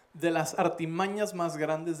una de las artimañas más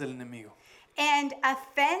grandes del enemigo. And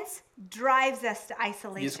offense drives us to Y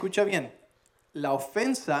isolation. escucha bien, la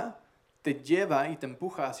ofensa te lleva y te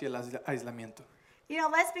empuja hacia el aislamiento. You know,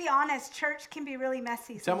 let's be honest, church can be really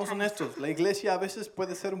messy Seamos sometimes. honestos, la iglesia a veces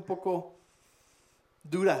puede ser un poco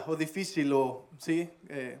dura o difícil o ¿sí?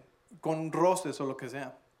 Con roces o lo que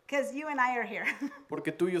sea, Because you and I are here.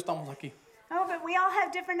 porque tú y yo estamos aquí. Oh, but we all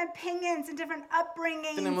have different opinions and different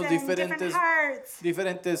upbringings Tenemos and different hearts.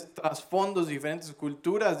 diferentes trasfondos, diferentes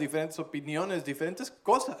culturas, diferentes opiniones, diferentes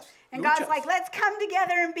cosas. And luchas. God's like, let's come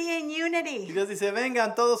together and be in Y unity. Dios dice,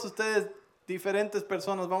 vengan todos ustedes, diferentes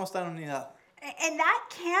personas, vamos a estar en unidad. And that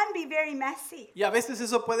can be very messy. Y a veces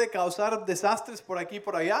eso puede causar desastres por aquí y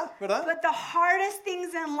por allá, ¿verdad? But the hardest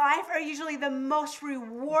things in life are usually the most Pero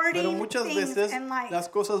rewarding muchas things veces in life. las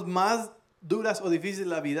cosas más duras o difíciles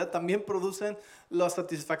de la vida también producen las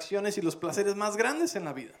satisfacciones y los placeres más grandes en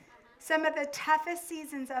la vida. Some of the toughest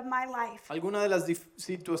seasons of my life, Algunas de las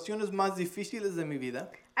situaciones más difíciles de mi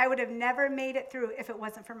vida I would have never made it through if it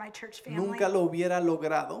wasn't for my church family. nunca lo hubiera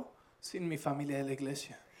logrado sin mi familia de la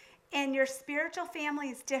iglesia. And your spiritual family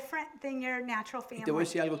is different than your natural Y te voy a family.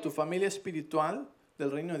 decir algo, tu familia espiritual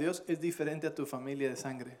del reino de Dios es diferente a tu familia de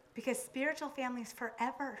sangre. Because spiritual family is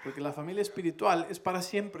forever. Porque la familia espiritual es para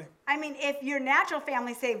siempre. I mean, if your natural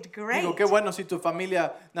family saved, great. Digo, qué bueno si tu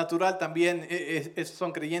familia natural también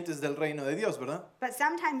son creyentes del reino de Dios, ¿verdad? But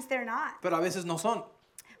sometimes they're not. Pero a veces no son.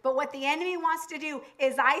 But what the enemy wants to do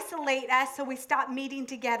is isolate us so we stop meeting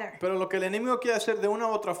together. Pero lo que el enemigo quiere hacer de una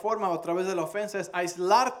u otra forma o a través de la ofensa es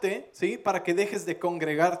aislarte, ¿sí? Para que dejes de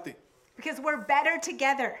congregarte. Because we're better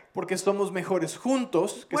together. Porque somos mejores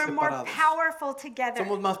juntos que We're more separados. powerful together.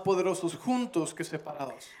 Somos más poderosos juntos que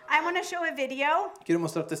separados. I want to show a video. Quiero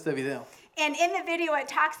mostrarte este video. And in the video, it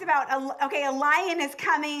talks about, a lion is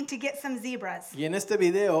coming to get some zebras. Y en este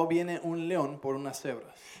video viene un león por unas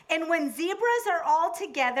cebras. And when zebras are all Y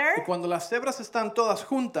together, cuando las cebras están todas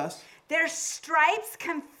juntas, their stripes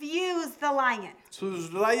confuse the lion.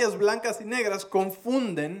 sus rayas blancas y negras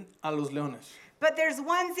confunden a los leones. But there's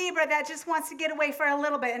one zebra that just wants to get away for a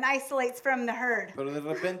little bit and isolates from the herd. Pero de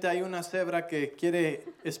repente hay una cebra que quiere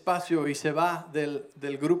espacio y se va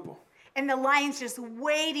del grupo. And the lion's just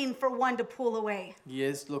waiting for one to pull away. Y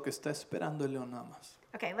es lo que está esperando el león nada más.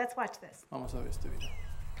 Okay, let's watch this. Vamos a ver este video.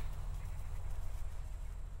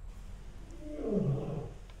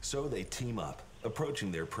 So they team up,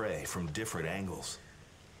 approaching their prey from different angles.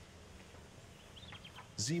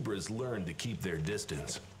 Zebras learn to keep their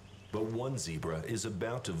distance, but one zebra is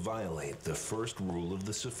about to violate the first rule of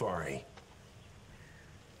the safari.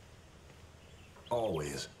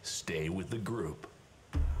 Always stay with the group.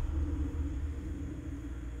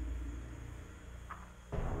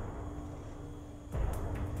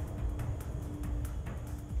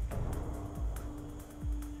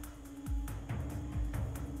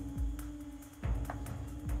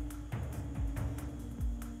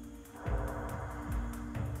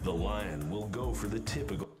 The lion will go for the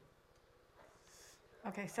typical.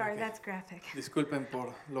 Okay, sorry, Okay. that's graphic. Disculpen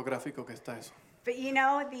por lo gráfico que está eso. But you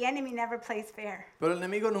know, the enemy never plays fair. Pero el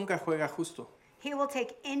enemigo nunca juega justo, He will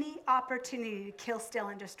take any opportunity to kill, steal,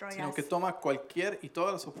 and destroy sino us. que toma cualquier y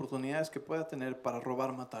todas las oportunidades que pueda tener para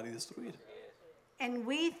robar, matar y destruir. And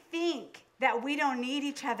we think that we don't need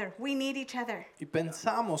each other. We need each other. Y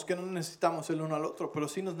pensamos que no necesitamos el uno al otro, pero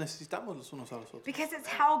sí nos necesitamos los unos a los otros. Because it's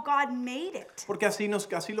how God made it. Porque así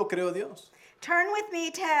lo creó Dios. Turn with me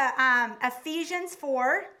to Ephesians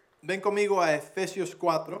 4. Ven conmigo a Efesios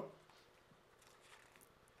 4.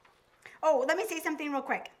 Oh, let me say something real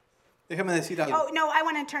quick. Déjame decir algo. Oh, no, I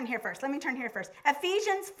want to turn here first. Let me turn here first.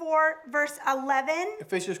 Ephesians 4, verse 11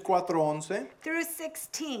 Efesios 4:11 through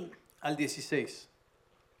 16. al 16.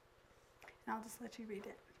 And I'll just let you read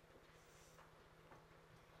it.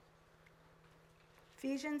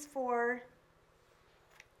 Ephesians 4,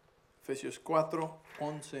 Efesios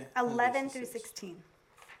 4:11 al 11 through 16. 16.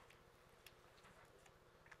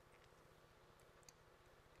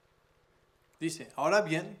 Dice, ahora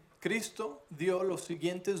bien, Cristo dio los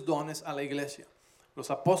siguientes dones a la iglesia: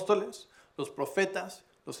 los apóstoles, los profetas,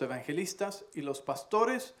 los evangelistas y los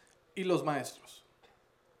pastores y los maestros.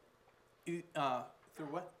 Y,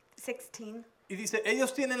 through what? 16. Y dice,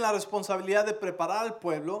 ellos tienen la responsabilidad de preparar al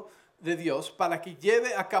pueblo de Dios para que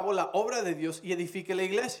lleve a cabo la obra de Dios y edifique la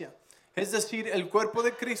iglesia, es decir, el cuerpo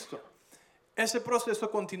de Cristo. Ese proceso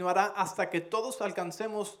continuará hasta que todos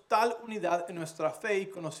alcancemos tal unidad en nuestra fe y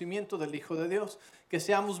conocimiento del Hijo de Dios, que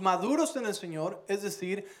seamos maduros en el Señor, es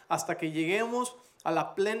decir, hasta que lleguemos a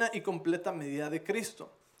la plena y completa medida de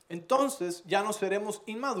Cristo. Entonces ya no seremos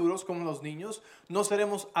inmaduros como los niños, no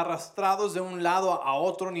seremos arrastrados de un lado a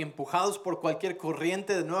otro ni empujados por cualquier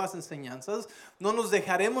corriente de nuevas enseñanzas, no nos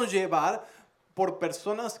dejaremos llevar por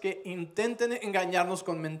personas que intenten engañarnos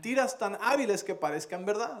con mentiras tan hábiles que parezcan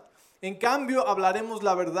verdad. En cambio, hablaremos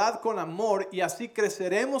la verdad con amor y así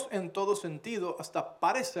creceremos en todo sentido hasta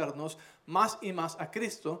parecernos más y más a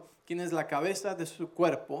Cristo, quien es la cabeza de su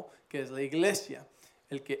cuerpo, que es la iglesia,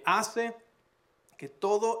 el que hace que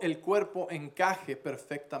todo el cuerpo encaje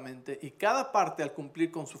perfectamente y cada parte al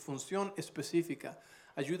cumplir con su función específica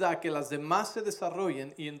ayuda a que las demás se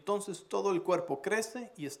desarrollen y entonces todo el cuerpo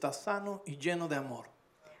crece y está sano y lleno de amor.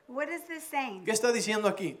 What is this saying? ¿Qué está diciendo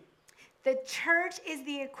aquí? The church is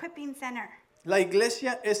the equipping center. La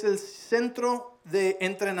iglesia es el centro de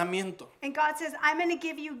entrenamiento. And God says, I'm going to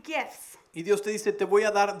give you gifts. Y Dios te dice, te voy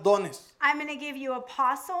a dar dones. I'm going to give you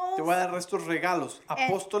apostles Te voy a dar estos regalos.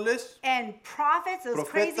 Apóstoles, and prophets, those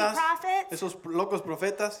crazy profetas, prophets, esos locos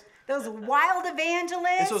profetas, those wild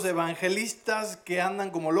evangelists, esos evangelistas que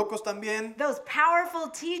andan como locos también, those powerful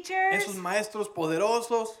teachers, esos maestros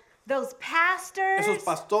poderosos, those pastors, esos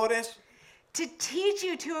pastores, to teach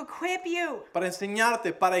you, to equip you, para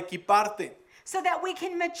enseñarte, para equiparte, so that we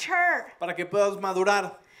can mature. para que puedas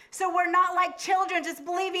madurar, So we're not like children just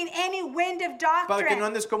believing any wind of para que no doctrine.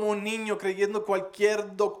 andes como un niño creyendo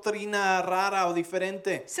cualquier doctrina rara o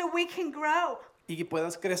diferente So we can grow. y que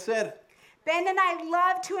puedas crecer. Ben and I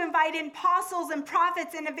love to invite in apostles and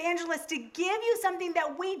prophets and evangelists to give you something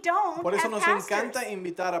that we don't Por eso as nos pastors. encanta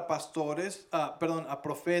invitar a pastores, a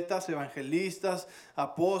profetas, evangelistas,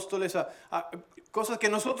 apóstoles, a cosas que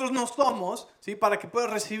nosotros no somos, ¿sí? Para que puedas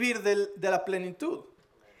recibir de la plenitud.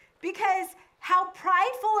 Because how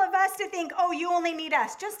prideful of us to think, oh, you only need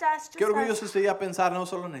us, just us, just Qué us. orgulloso sería pensar, no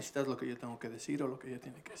solo necesitas lo que yo tengo que decir o lo que ella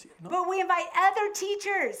tiene que decir, ¿no? But we invite other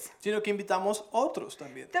teachers, Sino que invitamos otros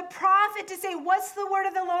también. the prophet to say, what's the word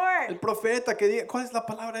of the El Lord? profeta que diga, ¿cuál es la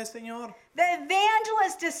palabra del Señor? The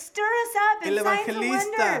evangelist to stir us up in El signs and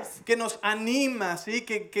evangelista wonders. que nos anima, ¿sí?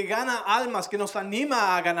 Que gana almas, que nos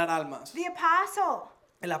anima a ganar almas. The apostle,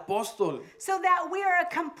 El apóstol so that we are a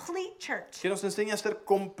complete church. que nos enseña a ser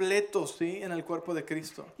completos, ¿sí? En el cuerpo de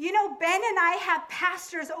Cristo. You know, Ben and I have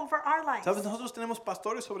pastors over our lives. ¿Sabes? Nosotros tenemos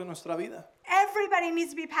pastores sobre nuestra vida. Everybody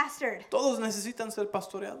needs to be pastored. Todos necesitan ser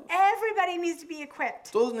pastoreados. Everybody needs to be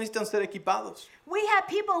equipped. Todos necesitan ser equipados. We have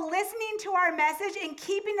people listening to our message and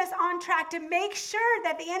keeping us on track to make sure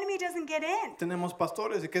that the enemy doesn't get in. Tenemos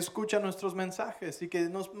pastores que escuchan nuestros mensajes y que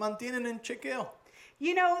nos mantienen en chequeo.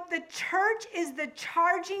 You know, the church is the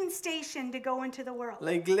charging station to go into the world.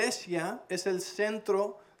 La iglesia es el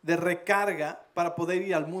centro de recarga para poder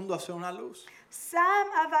ir al mundo hacia una luz. Some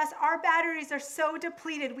of us, our batteries are so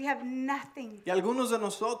depleted, we have nothing. Y algunos de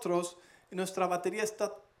nosotros, nuestra batería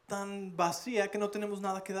está tan vacía que no tenemos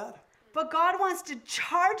nada que dar. But God wants to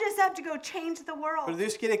charge us up to go change the Pero world.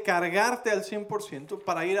 Dios quiere cargarte al 100%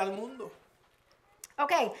 para ir al mundo.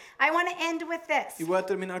 Okay, I want to end with this. Y voy a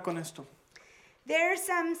terminar con esto. There's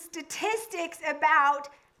some statistics about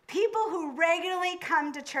people who regularly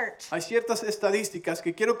come to church. Hay ciertas estadísticas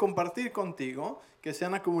que quiero compartir contigo que se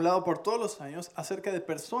han acumulado por todos los años acerca de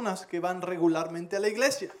personas que van regularmente a la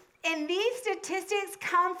iglesia. And these statistics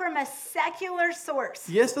come from a secular source.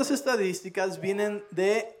 Y estas estadísticas vienen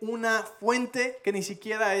de una fuente que ni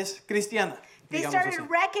siquiera es cristiana. They digamos started así.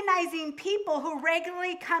 recognizing people who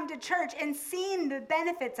regularly come to church and seeing the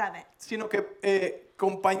benefits of it. Sino que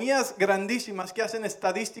compañías grandísimas que hacen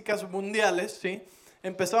estadísticas mundiales, ¿sí?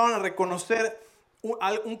 Empezaron a reconocer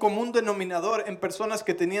un común denominador en personas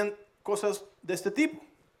que tenían cosas de este tipo.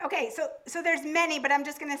 Okay, so there's many, but I'm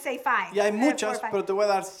just going to say 5. Y hay 4 or muchas, 5. pero te voy a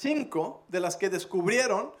dar 5 de las que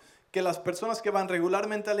descubrieron que las personas que van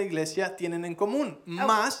regularmente a la iglesia tienen en común.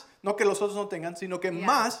 Más, no que los otros no tengan, sino que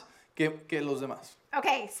más que los demás.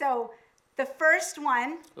 Okay, so the first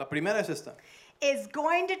one La primera es esta. is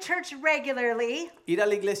going to church regularly. Ir a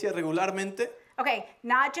la iglesia regularmente, Okay,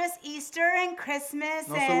 not just Easter and Christmas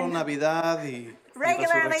no solo and Navidad y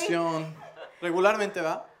Regularly. resurrección. Regularmente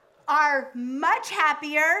va. are much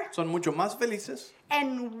happier Son mucho más felices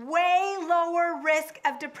and way lower risk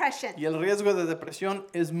of depression. y el riesgo de depresión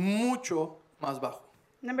es mucho más bajo.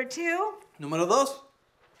 Number 2, Número 2,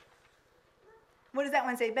 what does that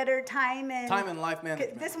one say? Better time and time and life Okay,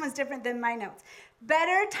 management. this one's different than my notes.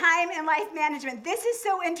 Better time and life management. This is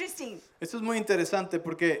so interesting. Esto es muy interesante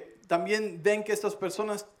porque también ven que estas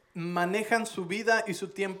personas manejan su vida y su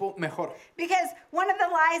tiempo mejor. Because one of the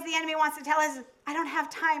lies the enemy wants to tell us, I don't have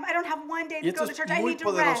time. I don't have one day Y to go esto to es church. I muy need to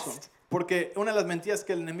poderoso, rest. porque una de las mentiras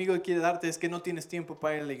que el enemigo quiere darte es que no tienes tiempo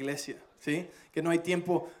para ir a la iglesia, ¿sí? Que no hay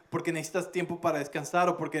tiempo porque necesitas tiempo para descansar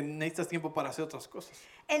o porque necesitas tiempo para hacer otras cosas.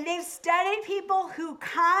 And they've studied people who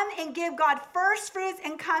come and give God first fruits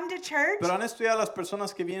and come to church. Pero han estudiado a las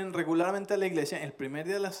personas que vienen regularmente a la iglesia el primer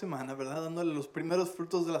día de la semana, ¿verdad? Dándole los primeros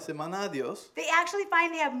frutos de la semana a Dios. They actually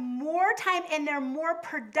find they have more time and they're more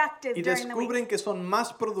productive Y during the week. descubren que son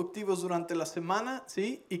más productivos durante la semana,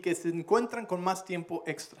 ¿sí? Y que se encuentran con más tiempo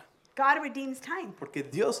extra. God redeems time. Porque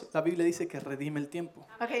Dios, la Biblia dice que redime el tiempo.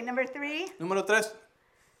 Okay, number 3. Número 3.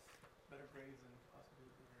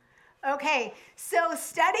 Okay, so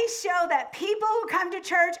studies show that people who come to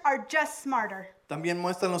church are just smarter También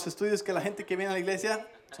muestran los estudios que la gente que viene a la iglesia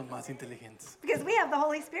son más inteligentes. because we have the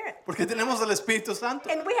Holy Spirit Porque tenemos el Espíritu Santo.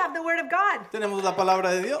 and we have the Word of God Tenemos la palabra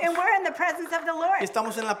de Dios. and we're in the presence of the Lord. Y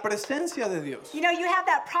estamos en la presencia de Dios. You know, you have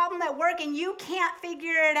that problem at work and you can't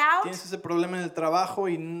figure it out, Tienes ese problema en el trabajo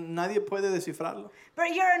y nadie puede descifrarlo.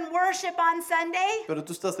 but you're in worship on Sunday Pero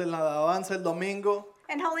tú estás en la alabanza el domingo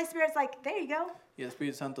and Holy Spirit's like, there you go. y el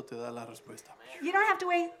Espíritu Santo te da la respuesta. You don't have to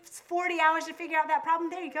wait 40 hours to figure out that problem.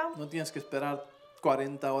 There you go. No tienes que esperar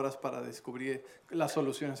 40 horas para descubrir la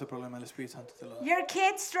solución a ese problema. El Espíritu Santo te lo da. Your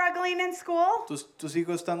kids struggling in school, ¿Tus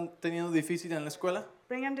hijos están teniendo difícil en la escuela?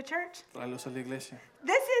 bring them to church. Tráelos a la iglesia.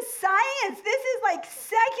 This is science. This is like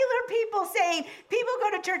secular people saying people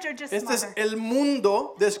go to church are just Este es smarter. el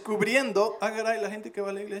mundo descubriendo, caray, la gente que va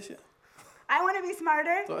a la iglesia. I want to be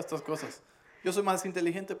smarter. Todas estas cosas. Yo soy más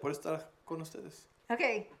inteligente por estar con ustedes.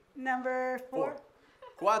 Okay, number 4.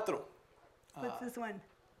 4. What's this one?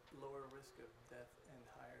 Lower risk of death and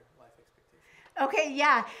higher life expectancy. Okay,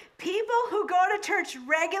 yeah. People who go to church La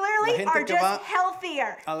regularly gente are que just va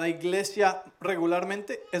healthier a la iglesia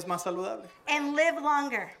regularmente es más saludable and live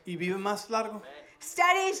longer. y vive más largo.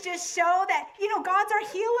 Studies just show that, you know, God's our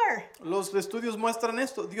healer. Los estudios muestran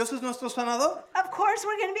esto. Dios es nuestro sanador. Of course,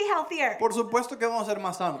 we're going to be healthier. Por supuesto que vamos a ser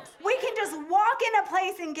más sanos. We can just walk in a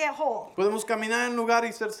place and get whole. Podemos caminar en un lugar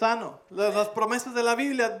y ser sano. Las promesas de la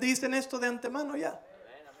Biblia dicen esto de antemano ya.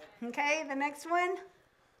 Okay, the next one.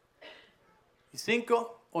 Y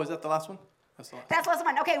 5, is that the last one? That's the last. That's the last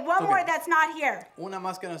one. Okay, one more that's not here. Una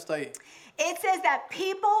más que no está ahí. It says that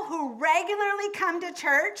people who regularly come to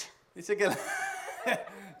church Dice que,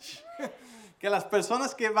 que las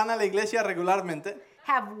personas que van a la iglesia regularmente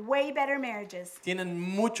have way better marriages tienen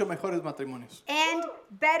mucho mejores matrimonios and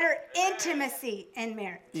better intimacy in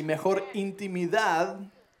marriage. y mejor intimidad,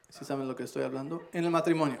 si saben lo que estoy hablando, en el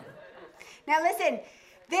matrimonio. Now listen,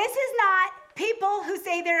 this is not people who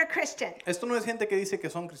say they're a Christian. Esto no es gente que dice que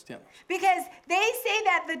son cristianos. Because they say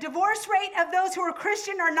that the divorce rate of those who are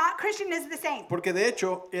Christian or not Christian is the same. Porque de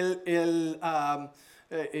hecho, el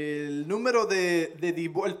número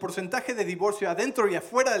el porcentaje de divorcio adentro y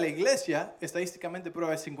afuera de la iglesia, estadísticamente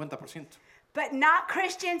prueba es 50%. But not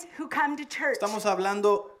Christians who come to church. Estamos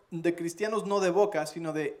hablando de cristianos no de boca,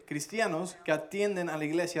 sino de cristianos que atienden a la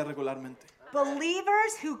iglesia regularmente.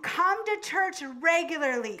 Believers who come to church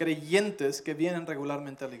regularly Creyentes que vienen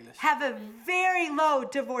regularmente a la iglesia. have a very low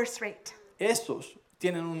divorce rate Esos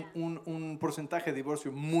tienen un porcentaje de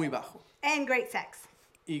divorcio muy bajo and great sex.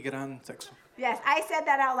 y gran sexo. Yes, I said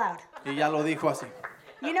that out loud. Y ya lo dijo así.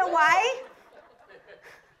 You know why?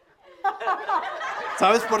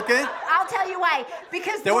 ¿Sabes por qué? I'll tell you why.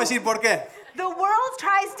 Because Te voy a decir por qué. the world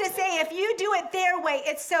tries to say if you do it their way,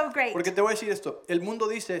 it's so great. Porque te voy a decir esto. El mundo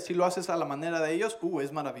dice, si lo haces a la manera de ellos,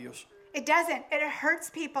 es maravilloso. It doesn't. It hurts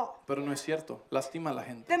people. Pero no es cierto. Lastima a la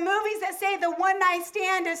gente. The movies that say the one night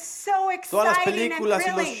stand is so Todas las exciting and películas y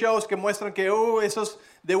los thrilling. shows que muestran que esos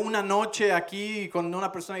de una noche aquí con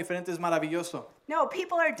una persona diferente es maravilloso. No,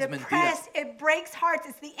 people are mentira. depressed. It breaks hearts.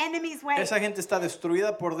 It's the enemy's way. Esa gente está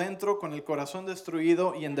destruida por dentro, con el corazón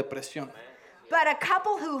destruido y en depresión. But a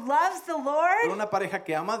couple who loves the Pero Lord, una pareja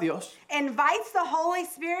que ama a Dios invites the Holy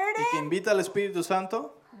Spirit y que in, invita al Espíritu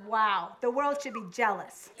Santo, wow, the world should be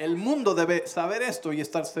jealous. el mundo debe saber esto y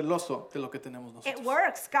estar celoso de lo que tenemos It nosotros.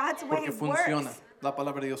 works. God's way Porque funciona. works. La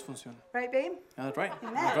palabra de Dios funciona. Right, babe? That's right.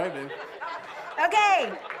 Amen. That's right, babe.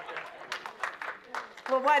 Okay.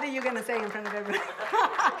 Well, what are you going to say in front of everybody?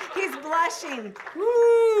 He's blushing.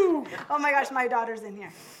 Woo! Oh my gosh, my daughter's in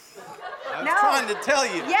here. I was No. trying to tell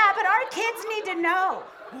you. Yeah, but our kids need to know.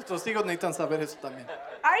 Nuestros hijos necesitan saber eso también.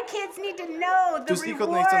 Our kids need to know the Tus hijos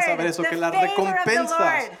reward, necesitan saber eso, the que las favor of the recompensas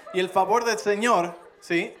Lord. y el favor del Señor,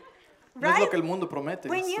 ¿sí? No es Right? lo que el mundo promete.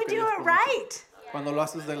 When es you lo que do Dios it promete. right, Cuando lo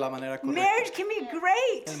haces de la manera correcta. marriage can be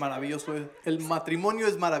great. El matrimonio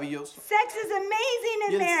es maravilloso. Sex is amazing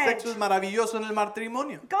Y in el marriage. sexo es maravilloso en el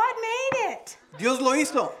matrimonio. God made it. Dios lo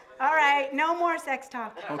hizo. All right, no more sex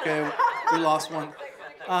talk. Okay, we lost one.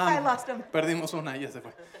 I lost him. Perdimos una, ya se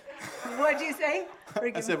fue. What'd you say? I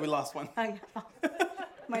Forgive said me. we lost one. Oh, yeah.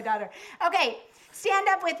 My daughter. Okay, stand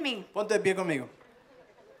up with me. Ponte de pie conmigo.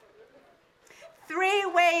 3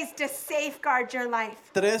 ways to safeguard your life.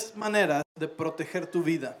 3 maneras de proteger tu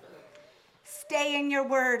vida. Stay in your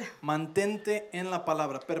word. Mantente en la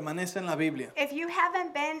palabra, permanece en la Biblia. If you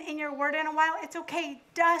haven't been in your word in a while, it's okay.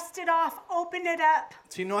 Dust it off. Open it up.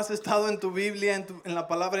 Si no has estado en tu Biblia, en la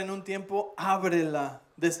palabra en un tiempo, ábrela,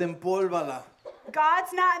 desempólvala.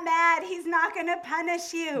 God's not mad. He's not going to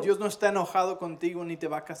punish you. Dios no está enojado contigo ni te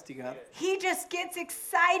va a castigar. He just gets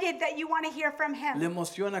excited that you want to hear from Le him.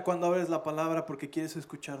 emociona cuando abres la palabra porque quieres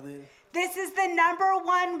escuchar de él. This is the number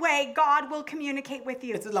one way God will communicate with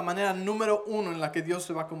you. Esta es la manera número 1 en la que Dios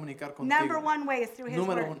se va a comunicar contigo. Number one way is through his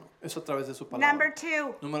Número word. 1 es a través de su palabra. Number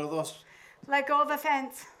 2, Número 2, let go of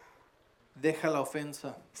offense. deja la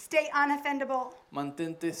ofensa. Stay unoffendable.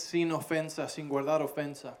 Mantente sin ofensa, sin guardar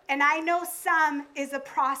ofensa. And I know some is a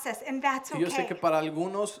process, and that's Y yo sé okay. que para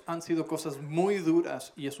algunos han sido cosas muy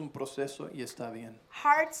duras y es un proceso y está bien.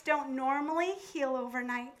 Hearts don't normally heal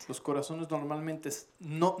overnight. Los corazones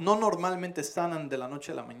no normalmente sanan de la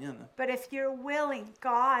noche a la mañana. But if you're willing,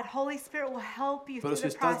 God, Holy Spirit will help you Pero through si the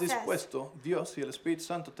estás process. dispuesto, Dios y el Espíritu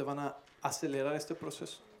Santo te van a acelerar este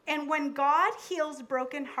proceso. And when God heals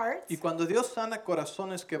broken hearts, Y cuando Dios sana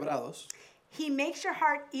corazones quebrados, He makes your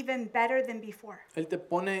heart even better than before. Él te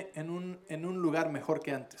pone en un lugar mejor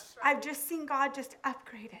que antes. I've just seen God just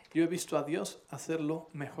upgrade it. Yo he visto a Dios hacerlo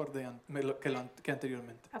mejor que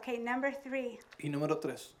anteriormente. Okay, number 3, Y número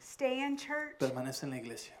 3, stay in church. permanece en la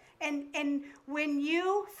iglesia. And when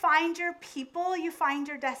you find your people, you find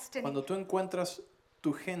your destiny. Cuando tú encuentras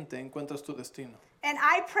tu gente, encuentras tu destino. And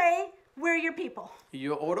I pray we're your people. Y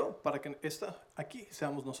yo oro para que aquí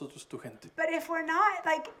seamos nosotros tu gente. But if we're not,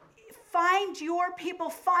 like, find your people,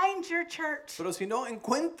 find your church, Pero si no,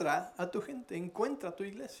 encuentra a tu gente, encuentra a tu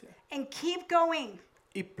iglesia. and keep going.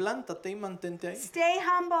 Y plántate y mantente ahí. Stay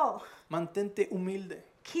humble. Mantente humilde.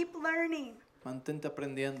 Keep learning. Mantente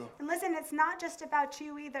aprendiendo. And listen, it's not just about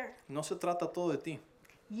you either. No se trata todo de ti.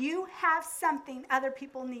 You have something other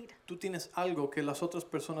people need. Tú tienes algo que las otras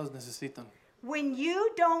personas necesitan. When you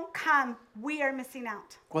don't come, we are missing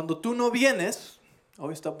out. Cuando tú no vienes,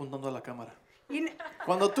 hoy está apuntando a la cámara. You kn-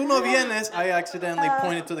 Cuando tú no vienes, I accidentally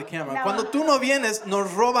pointed to the camera. no. Cuando tú no vienes,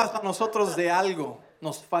 nos robas a nosotros de algo.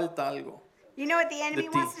 Nos falta algo. You know what the enemy ti.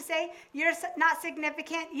 wants to say? You're not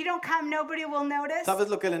significant. You don't come, nobody will notice. ¿Sabes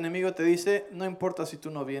lo que el enemigo te dice? No importa si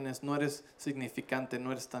tú no vienes, no eres significante,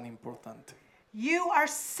 no eres tan importante. You are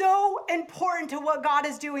so important to what God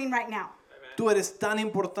is doing right now. Tú eres tan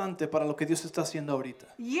importante para lo que Dios está haciendo ahorita.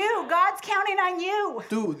 God's counting on you.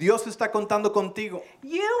 Tú, Dios está contando contigo.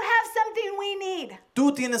 You have something we need.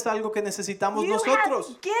 Tú tienes algo que necesitamos You nosotros.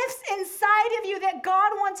 have gifts inside of you that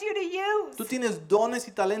God wants you to use. Tú tienes dones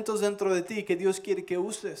y talentos dentro de ti que Dios quiere que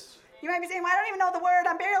uses. You might be saying, well, I don't even know the word.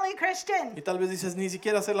 I'm barely a Christian. Y tal vez dices, ni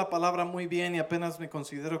siquiera sé la palabra muy bien y apenas me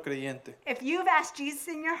considero creyente. If you've asked Jesus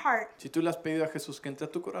in your heart Si tú le has pedido a Jesús que entre a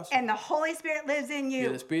tu corazón and the Holy Spirit lives in y el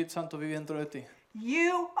you, Espíritu Santo vive dentro de ti,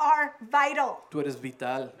 you are vital. tú eres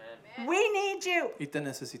vital We need you, y te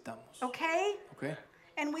necesitamos. okay? ¿Ok?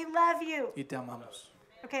 And we love you. Y te amamos.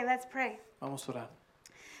 Okay, let's pray. Vamos a orar.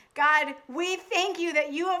 God, we thank you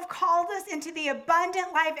that you have called us into the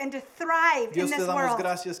abundant life and to thrive Dios, in te this damos world.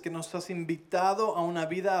 gracias que nos has invitado a una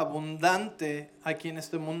vida abundante aquí en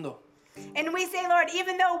este mundo. And we say, Lord,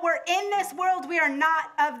 even though we're in this world, we are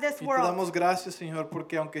not of this Y te world. damos gracias, Señor,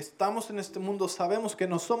 porque aunque estamos en este mundo, sabemos que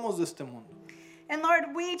no somos de este mundo. And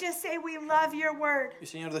Lord, we just say we love your word. Y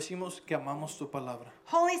Señor, decimos que amamos tu palabra.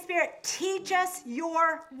 Holy Spirit, teach us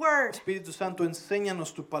your word. Espíritu Santo,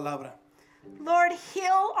 enséñanos tu palabra. Lord,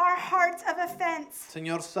 heal our hearts of offense.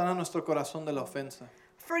 Señor, sana nuestro corazón de la ofensa.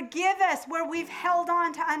 Forgive us where we've held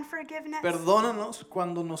on to unforgiveness. Perdónanos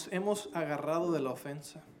cuando nos hemos agarrado de la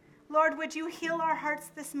ofensa. Lord, would you heal our hearts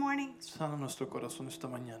this morning? Sana nuestro corazón esta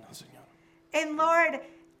mañana, Señor. And Lord,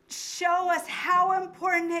 show us how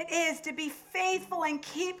important it is to be faithful and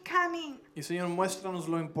keep coming. Y Señor, muéstranos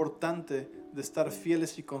lo importante de estar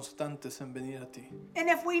fieles y constantes en venir a ti. And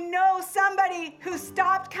if we know somebody who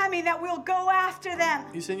stopped coming, that we'll go after them.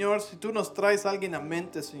 Y Señor, si tú nos traes a alguien a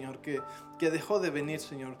mente, Señor, que dejó de venir,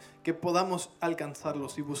 Señor, que podamos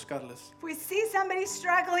alcanzarlos y buscarles. If we see somebody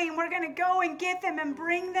struggling, we're going to go and get them and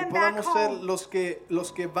bring Que them back podamos ser home.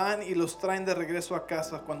 los que van y los traen de regreso a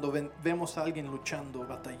casa cuando vemos a alguien luchando,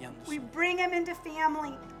 batallando. We bring them into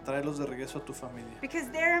family Traerlos de regreso a tu familia, because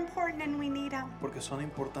they're important and we need them. porque son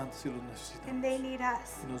importantes y los necesitamos. And they need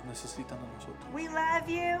us. Y nos necesitan a nosotros. We love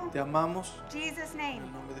you. Te amamos In Jesus' en name.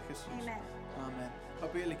 el nombre de Jesús. Amen. Amén.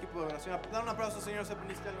 Papi, el equipo de oración. Dar un aplauso, Señor, se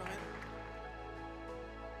ministra el momento.